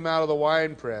blood came out of the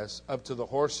winepress up to the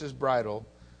horse's bridle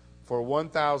for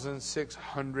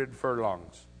 1,600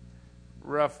 furlongs,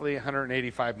 roughly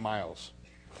 185 miles.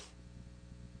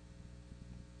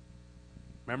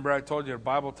 Remember I told you the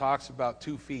Bible talks about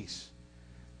two feasts.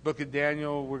 Book of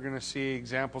Daniel, we're going to see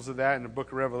examples of that. In the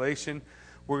book of Revelation,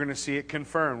 we're going to see it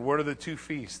confirmed. What are the two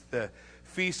feasts? The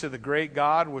feast of the great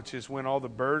God, which is when all the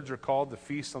birds are called to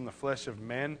feast on the flesh of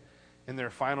men in their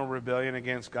final rebellion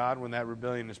against God, when that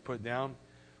rebellion is put down,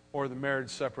 or the marriage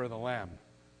supper of the Lamb.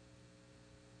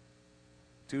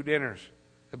 Two dinners.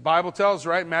 The Bible tells,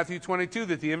 right, Matthew 22,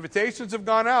 that the invitations have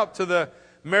gone out to the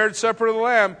marriage supper of the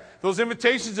Lamb. Those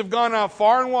invitations have gone out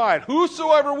far and wide.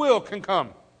 Whosoever will can come.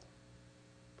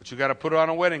 But you got to put on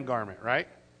a wedding garment, right?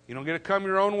 You don't get to come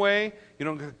your own way.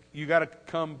 You got to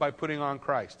come by putting on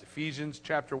Christ. Ephesians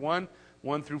chapter 1,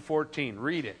 1 through 14.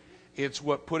 Read it. It's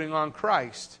what putting on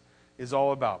Christ is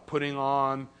all about. Putting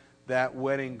on that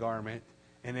wedding garment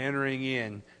and entering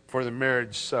in for the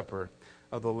marriage supper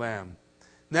of the Lamb.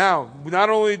 Now, not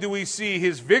only do we see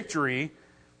his victory,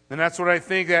 and that's what I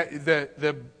think, that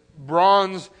the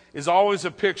bronze is always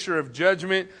a picture of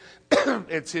judgment.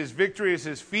 It's his victory, it's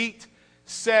his feet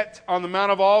set on the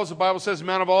Mount of Olives. The Bible says the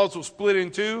Mount of Olives will split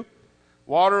in two.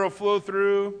 Water will flow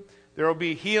through. There will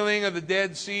be healing of the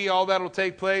Dead Sea. All that will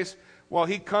take place. Well,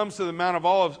 he comes to the Mount of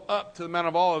Olives, up to the Mount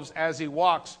of Olives, as he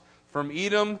walks from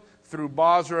Edom through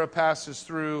Basra, passes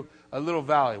through a little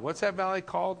valley. What's that valley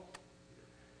called?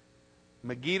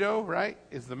 Megiddo, right,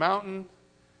 is the mountain.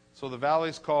 So the valley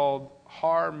is called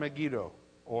Har Megiddo,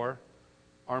 or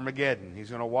Armageddon. He's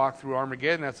going to walk through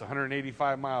Armageddon. That's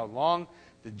 185 miles long.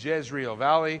 The Jezreel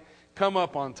Valley. Come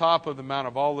up on top of the Mount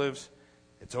of Olives.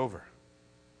 It's over.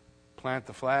 Plant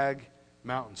the flag.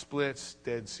 Mountain splits.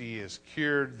 Dead Sea is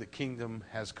cured. The kingdom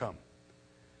has come.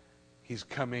 He's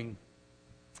coming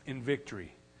in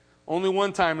victory. Only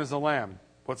one time is the lamb.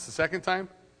 What's the second time?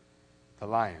 The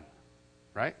lion.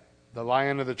 Right? The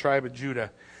Lion of the tribe of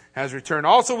Judah has returned.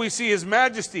 Also we see his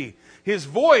majesty. His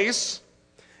voice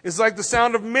is like the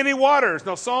sound of many waters.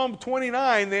 Now Psalm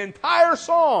 29, the entire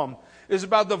psalm is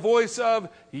about the voice of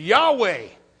Yahweh.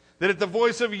 That the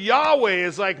voice of Yahweh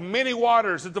is like many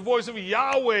waters. That the voice of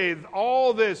Yahweh,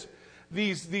 all these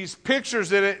pictures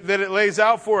that it lays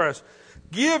out for us.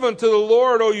 Give unto the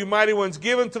Lord, O you mighty ones,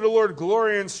 give unto the Lord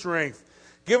glory and strength.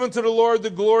 Give unto the Lord the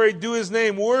glory due his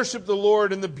name. Worship the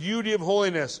Lord in the beauty of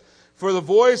holiness. For the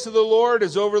voice of the Lord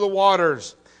is over the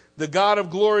waters. The God of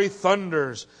glory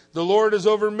thunders. The Lord is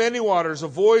over many waters. The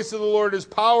voice of the Lord is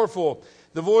powerful.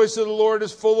 The voice of the Lord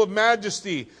is full of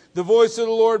majesty. The voice of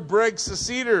the Lord breaks the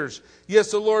cedars.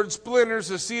 Yes, the Lord splinters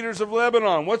the cedars of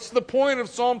Lebanon. What's the point of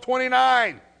Psalm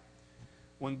 29?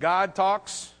 When God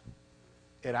talks,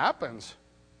 it happens.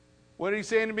 What did he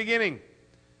say in the beginning?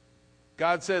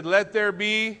 God said, let there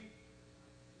be,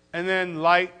 and then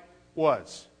light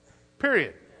was.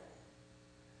 Period.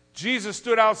 Jesus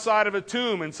stood outside of a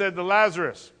tomb and said to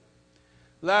Lazarus,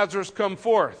 Lazarus, come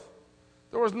forth.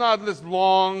 There was not this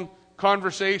long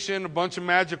conversation, a bunch of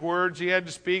magic words he had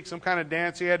to speak, some kind of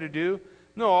dance he had to do.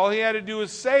 No, all he had to do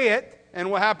was say it,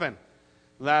 and what happened?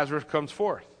 Lazarus comes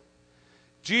forth.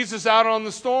 Jesus out on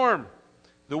the storm,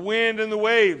 the wind and the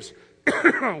waves.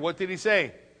 What did he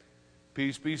say?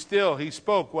 Peace, be still. He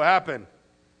spoke. What happened?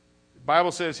 The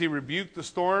Bible says he rebuked the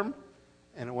storm,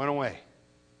 and it went away.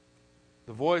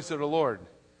 The voice of the Lord,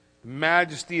 the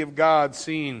majesty of God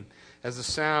seen as the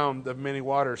sound of many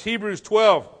waters. Hebrews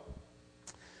 12,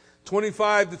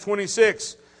 25 to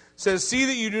 26 says, see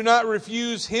that you do not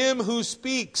refuse him who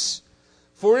speaks.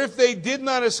 For if they did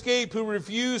not escape who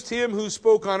refused him who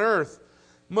spoke on earth,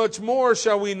 much more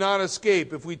shall we not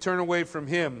escape if we turn away from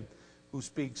him who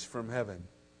speaks from heaven.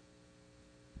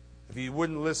 If you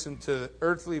wouldn't listen to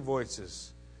earthly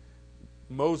voices,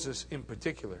 Moses in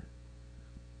particular,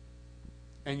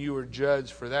 and you were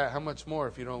judged for that, how much more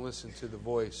if you don't listen to the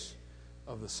voice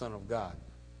of the Son of God?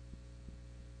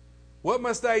 What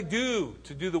must I do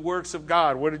to do the works of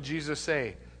God? What did Jesus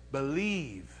say?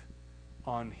 Believe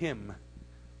on him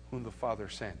whom the Father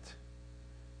sent.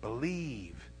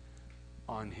 Believe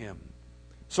on him.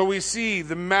 So we see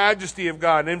the majesty of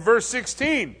God. In verse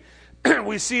 16,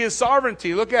 we see his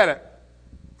sovereignty. Look at it.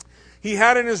 He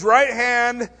had in his right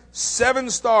hand 7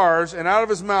 stars, and out of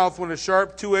his mouth went a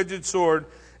sharp 2-edged sword,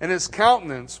 and his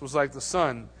countenance was like the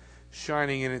sun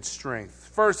shining in its strength.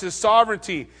 First, his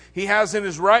sovereignty. He has in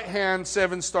his right hand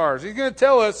 7 stars. He's going to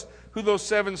tell us who those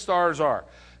 7 stars are.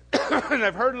 And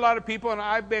I've heard a lot of people, and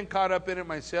I've been caught up in it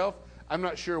myself. I'm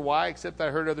not sure why, except I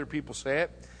heard other people say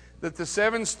it, that the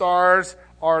 7 stars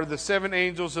are the 7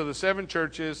 angels of the 7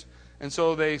 churches. And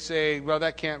so they say, well,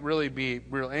 that can't really be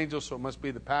real angels, so it must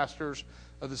be the pastors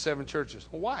of the 7 churches.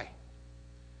 Well, why?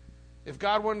 If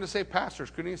God wanted to say pastors,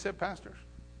 couldn't he have said pastors?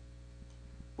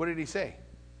 What did he say?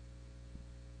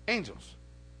 Angels.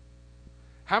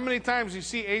 How many times do you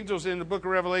see angels in the book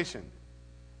of Revelation?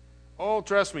 Oh,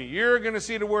 trust me, you're going to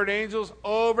see the word angels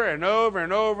over and over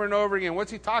and over and over again.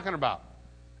 What's he talking about?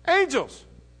 Angels.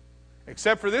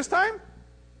 Except for this time?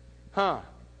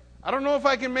 I don't know if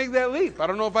I can make that leap. I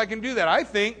don't know if I can do that. I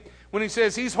think when he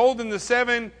says he's holding the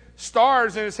 7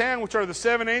 stars in his hand, which are the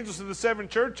 7 angels of the 7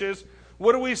 churches,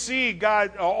 what do we see?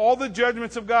 God, all the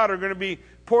judgments of God are going to be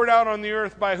poured out on the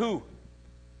earth by who?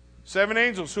 7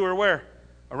 angels who are where?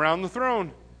 Around the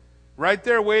throne. Right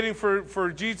there waiting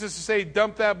for Jesus to say,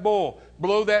 dump that bowl,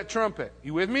 blow that trumpet.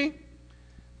 You with me?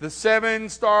 The 7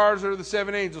 stars are the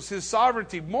 7 angels. His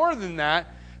sovereignty. More than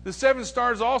that, the 7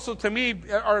 stars also, to me,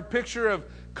 are a picture of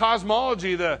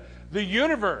cosmology, the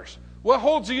universe. What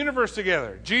holds the universe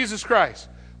together? Jesus Christ.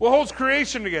 What holds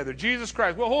creation together? Jesus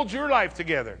Christ. What holds your life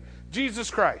together? Jesus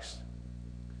Christ.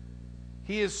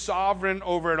 He is sovereign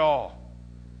over it all.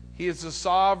 He is the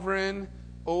sovereign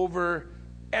over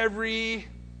every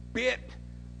bit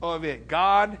of it.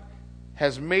 God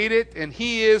has made it, and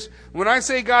he is, when I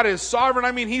say God is sovereign,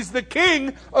 I mean he's the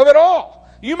king of it all.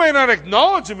 You may not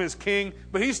acknowledge him as king,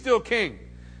 but he's still king.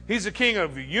 He's the king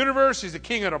of the universe. He's the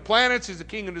king of the planets. He's the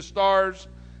king of the stars.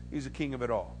 He's the king of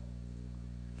it all.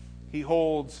 He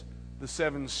holds the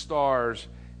 7 stars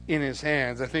in his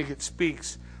hands. I think it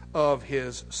speaks of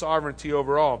his sovereignty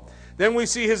over all. Then we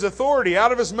see his authority.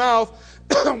 Out of his mouth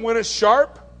went a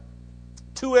sharp,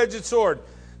 2-edged sword.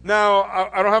 Now,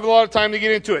 I don't have a lot of time to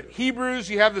get into it. Hebrews,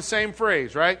 you have the same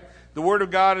phrase, right? The word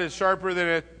of God is sharper than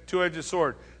a 2-edged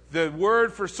sword. The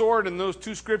word for sword in those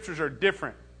 2 scriptures are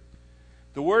different.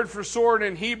 The word for sword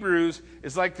in Hebrews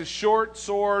is like the short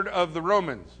sword of the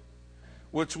Romans,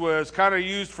 which was kind of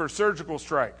used for surgical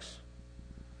strikes.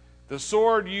 The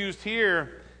sword used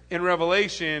here in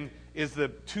Revelation is the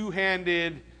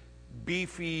 2-handed,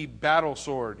 beefy battle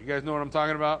sword. You guys know what I'm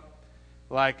talking about?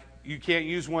 Like, you can't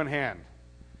use one hand.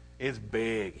 It's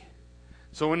big.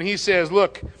 So when he says,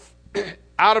 look,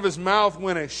 out of his mouth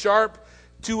went a sharp,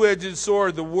 2-edged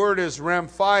sword, the word is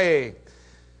ramphae.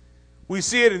 We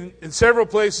see it in several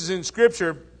places in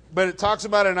Scripture, but it talks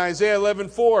about it in Isaiah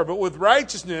 11:4. But with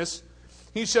righteousness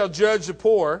He shall judge the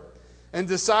poor and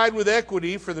decide with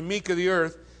equity for the meek of the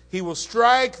earth. He will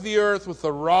strike the earth with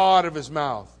the rod of his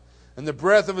mouth, and the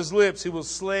breath of his lips he will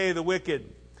slay the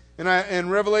wicked. In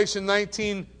Revelation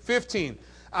 19:15,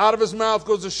 out of his mouth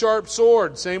goes a sharp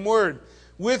sword, same word.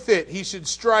 With it he should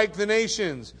strike the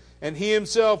nations, and he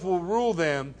himself will rule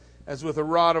them as with a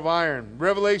rod of iron.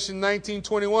 Revelation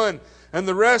 19:21, and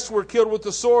the rest were killed with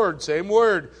the sword, same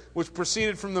word, which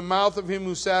proceeded from the mouth of him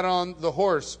who sat on the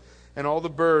horse, and all the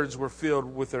birds were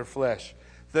filled with their flesh.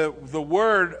 The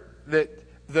word that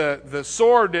the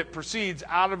sword that proceeds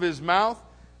out of his mouth,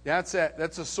 that's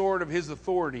a sword of his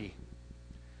authority.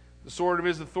 The sword of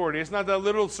his authority. It's not that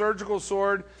little surgical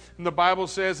sword. And the Bible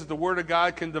says that the Word of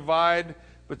God can divide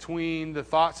between the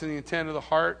thoughts and the intent of the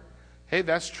heart. Hey,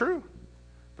 that's true.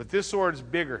 But this sword's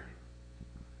bigger.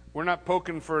 We're not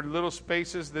poking for little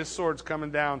spaces. This sword's coming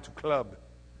down to club.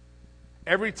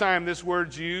 Every time this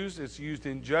word's used, it's used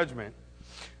in judgment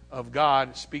of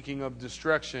God, speaking of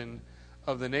destruction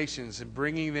of the nations and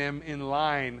bringing them in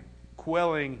line,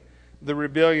 quelling the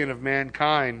rebellion of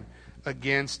mankind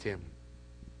against him.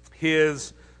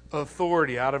 His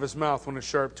authority out of his mouth when a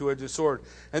sharp two-edged sword.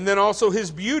 And then also his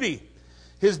beauty.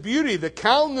 His beauty, the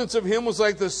countenance of him was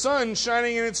like the sun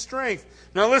shining in its strength.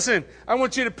 Now listen, I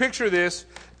want you to picture this.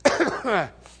 Have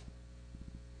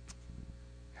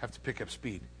to pick up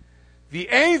speed. The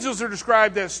angels are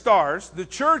described as stars. The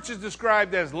church is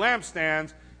described as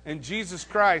lampstands. And Jesus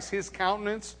Christ, his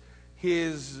countenance,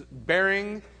 his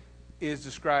bearing is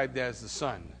described as the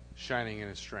sun shining in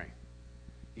its strength.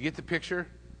 You get the picture?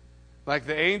 Like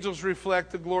the angels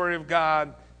reflect the glory of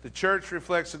God, the church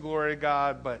reflects the glory of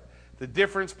God, but the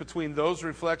difference between those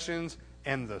reflections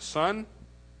and the sun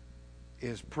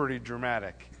is pretty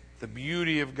dramatic. The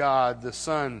beauty of God, the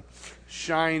sun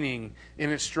shining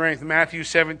in its strength. Matthew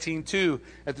 17:2,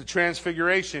 at the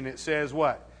transfiguration, it says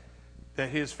what? That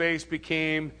his face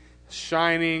became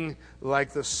shining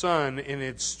like the sun in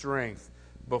its strength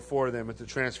before them at the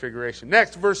transfiguration.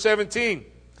 Next, verse 17,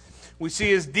 we see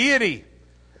his deity.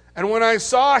 And when I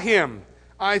saw him,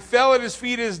 I fell at his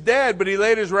feet as dead, but he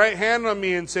laid his right hand on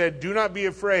me and said, do not be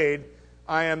afraid,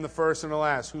 I am the first and the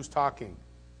last. Who's talking?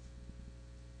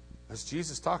 That's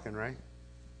Jesus talking, right?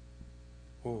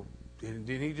 Well, didn't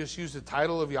he just use the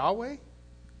title of Yahweh?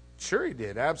 Sure he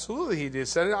did. Absolutely he did.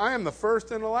 Said, I am the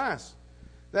first and the last.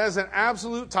 That is an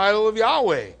absolute title of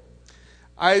Yahweh.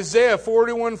 Isaiah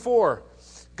 41:4.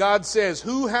 God says,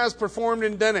 who has performed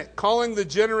and done it, calling the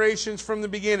generations from the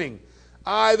beginning?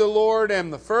 I, the Lord,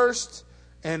 am the first,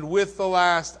 and with the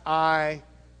last I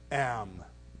am.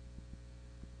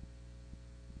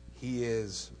 He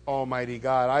is Almighty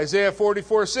God. Isaiah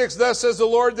 44:6. Thus says the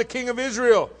Lord, the King of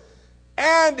Israel,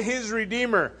 and his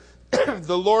Redeemer,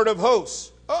 the Lord of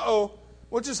hosts.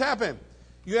 What just happened?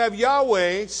 You have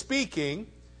Yahweh speaking,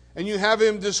 and you have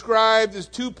him described as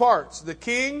two parts. The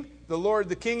King, the Lord,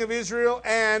 the King of Israel,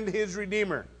 and his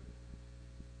Redeemer.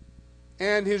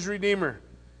 And his Redeemer.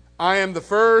 I am the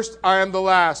first, I am the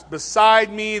last.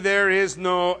 Beside me there is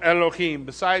no Elohim.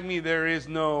 Beside me there is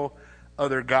no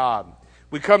other God.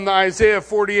 We come to Isaiah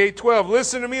 48:12.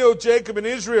 Listen to me, O Jacob and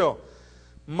Israel.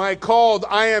 My called,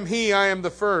 I am he, I am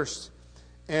the first,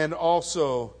 and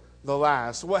also the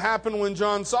last. What happened when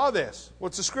John saw this?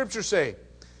 What's the scripture say?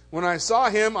 When I saw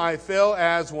him, I fell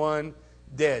as one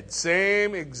dead.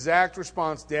 Same exact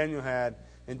response Daniel had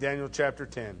in Daniel chapter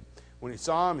 10. When he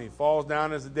saw him, he falls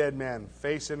down as a dead man,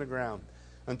 face in the ground.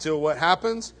 Until what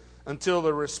happens? Until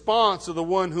the response of the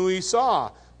one who he saw.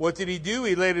 What did he do?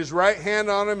 He laid his right hand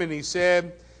on him and he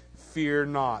said, fear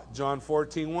not. John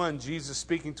 14:1, Jesus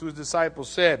speaking to his disciples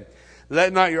said,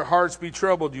 let not your hearts be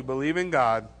troubled. You believe in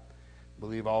God,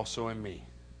 believe also in me.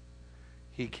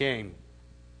 He came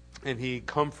and he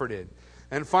comforted.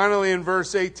 And finally in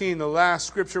verse 18, the last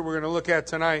scripture we're going to look at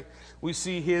tonight, we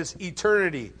see his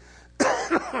eternity.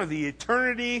 The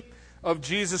eternity of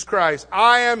Jesus Christ.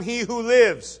 I am he who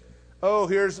lives. Oh,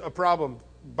 here's a problem.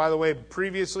 By the way,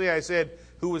 previously I said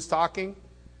who was talking.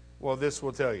 Well, this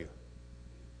will tell you.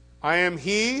 I am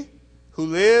he who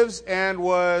lives and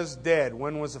was dead.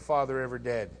 When was the Father ever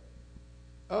dead?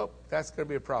 Oh, that's going to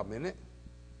be a problem, isn't it?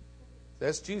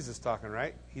 That's Jesus talking,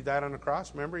 right? He died on the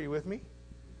cross. Remember, you with me?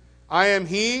 I am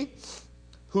he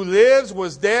who lives,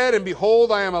 was dead, and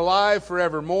behold, I am alive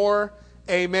forevermore.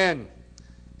 Amen.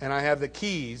 And I have the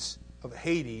keys of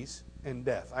Hades and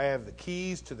death. I have the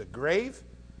keys to the grave.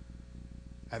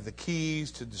 I have the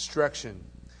keys to destruction.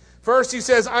 First, he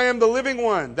says, I am the living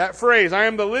one. That phrase, I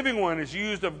am the living one, is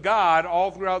used of God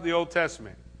all throughout the Old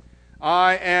Testament.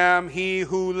 I am he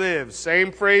who lives.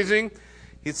 Same phrasing.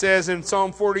 He says in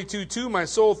Psalm 42:2, my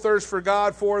soul thirsts for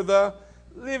God, for the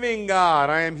living God.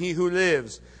 I am he who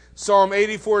lives. Psalm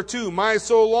 84:2. My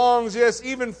soul longs, yes,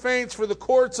 even faints for the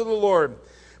courts of the Lord.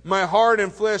 My heart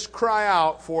and flesh cry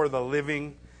out for the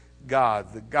living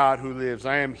God, the God who lives.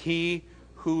 I am he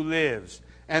who lives.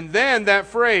 And then that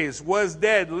phrase, was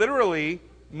dead, literally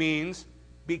means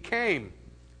became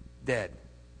dead.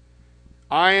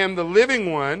 I am the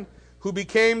living one who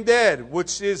became dead,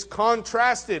 which is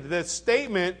contrasted. The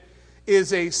statement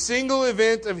is a single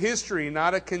event of history,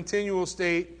 not a continual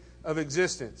state of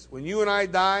existence. When you and I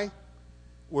die,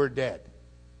 we're dead.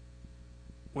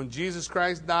 When Jesus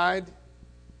Christ died,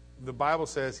 the Bible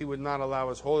says he would not allow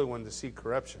his Holy One to see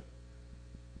corruption.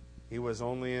 He was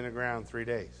only in the ground 3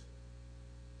 days.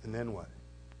 And then what?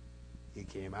 He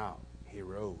came out. He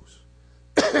rose.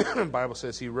 The Bible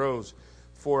says he rose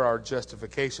for our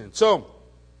justification. So,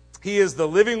 he is the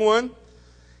living one.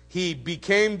 He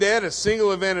became dead, a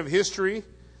single event of history.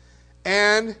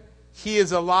 And he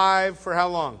is alive for how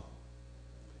long?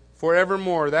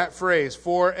 Forevermore. That phrase,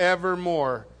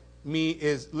 forevermore,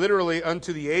 is literally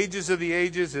unto the ages of the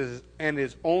ages, and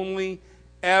is only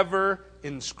ever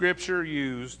in Scripture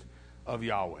used of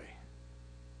Yahweh.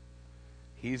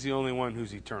 He's the only one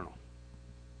who's eternal.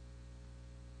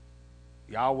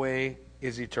 Yahweh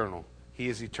is eternal. He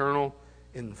is eternal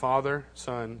in the Father,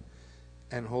 Son,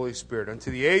 and Holy Spirit.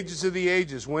 Unto the ages of the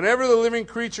ages. Whenever the living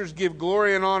creatures give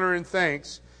glory and honor and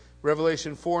thanks,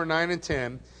 Revelation 4, 9, and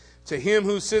 10, to him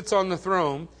who sits on the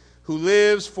throne, who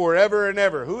lives forever and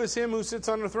ever. Who is him who sits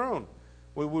on the throne?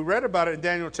 We read about it in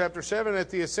Daniel chapter 7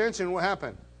 at the ascension. What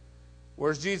happened?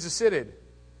 Where's Jesus seated?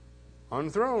 On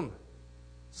the throne.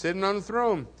 Sitting on the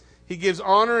throne. He gives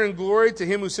honor and glory to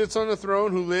him who sits on the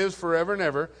throne, who lives forever and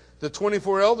ever. The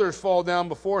 24 elders fall down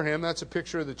before him. That's a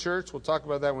picture of the church. We'll talk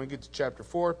about that when we get to chapter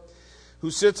 4.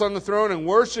 Who sits on the throne and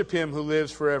worship him who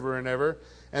lives forever and ever.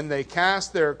 And they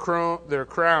cast their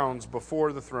crowns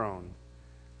before the throne,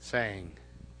 saying.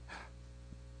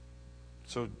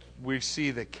 So we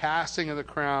see the casting of the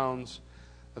crowns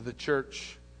of the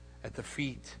church at the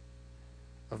feet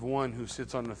of one who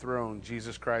sits on the throne,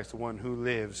 Jesus Christ, the one who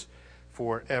lives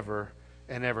forever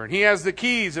and ever. And he has the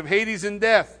keys of Hades and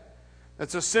death.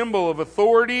 That's a symbol of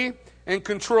authority and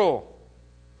control.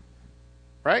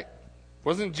 Right?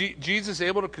 Wasn't Jesus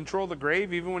able to control the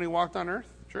grave even when he walked on earth?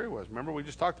 Sure he was. Remember, we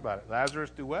just talked about it. Lazarus,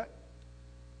 do what?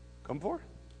 Come forth.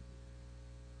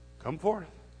 Come forth.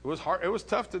 It was hard. It was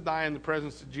tough to die in the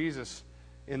presence of Jesus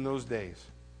in those days.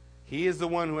 He is the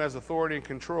one who has authority and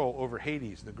control over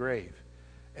Hades, the grave,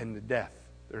 and the death.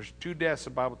 There's 2 deaths the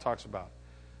Bible talks about.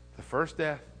 The first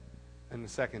death and the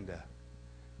second death.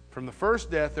 From the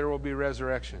first death, there will be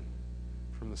resurrection.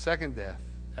 From the second death,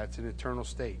 that's an eternal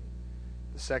state.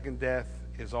 The second death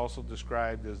is also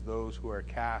described as those who are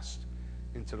cast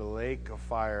into the lake of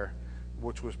fire,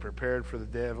 which was prepared for the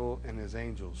devil and his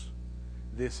angels.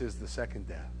 This is the second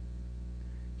death.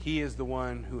 He is the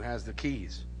one who has the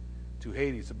keys to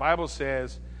Hades. The Bible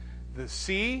says the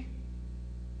sea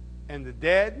and the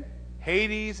dead,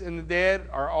 Hades and the dead,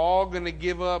 are all going to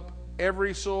give up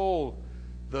every soul,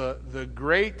 the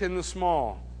great and the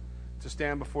small, to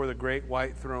stand before the great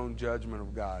white throne judgment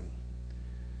of God.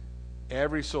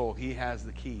 Every soul, he has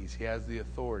the keys. He has the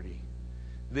authority.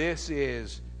 This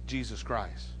is Jesus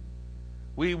Christ.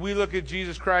 We look at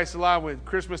Jesus Christ a lot. With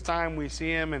Christmas time, we see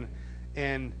him,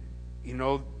 and you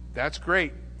know, that's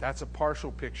great. That's a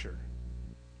partial picture.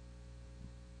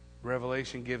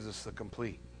 Revelation gives us the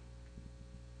complete.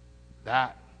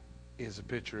 That is a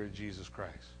picture of Jesus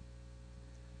Christ.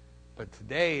 But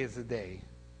today is the day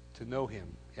to know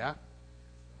him. Yeah?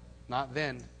 Not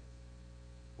then.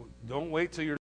 Don't wait till you're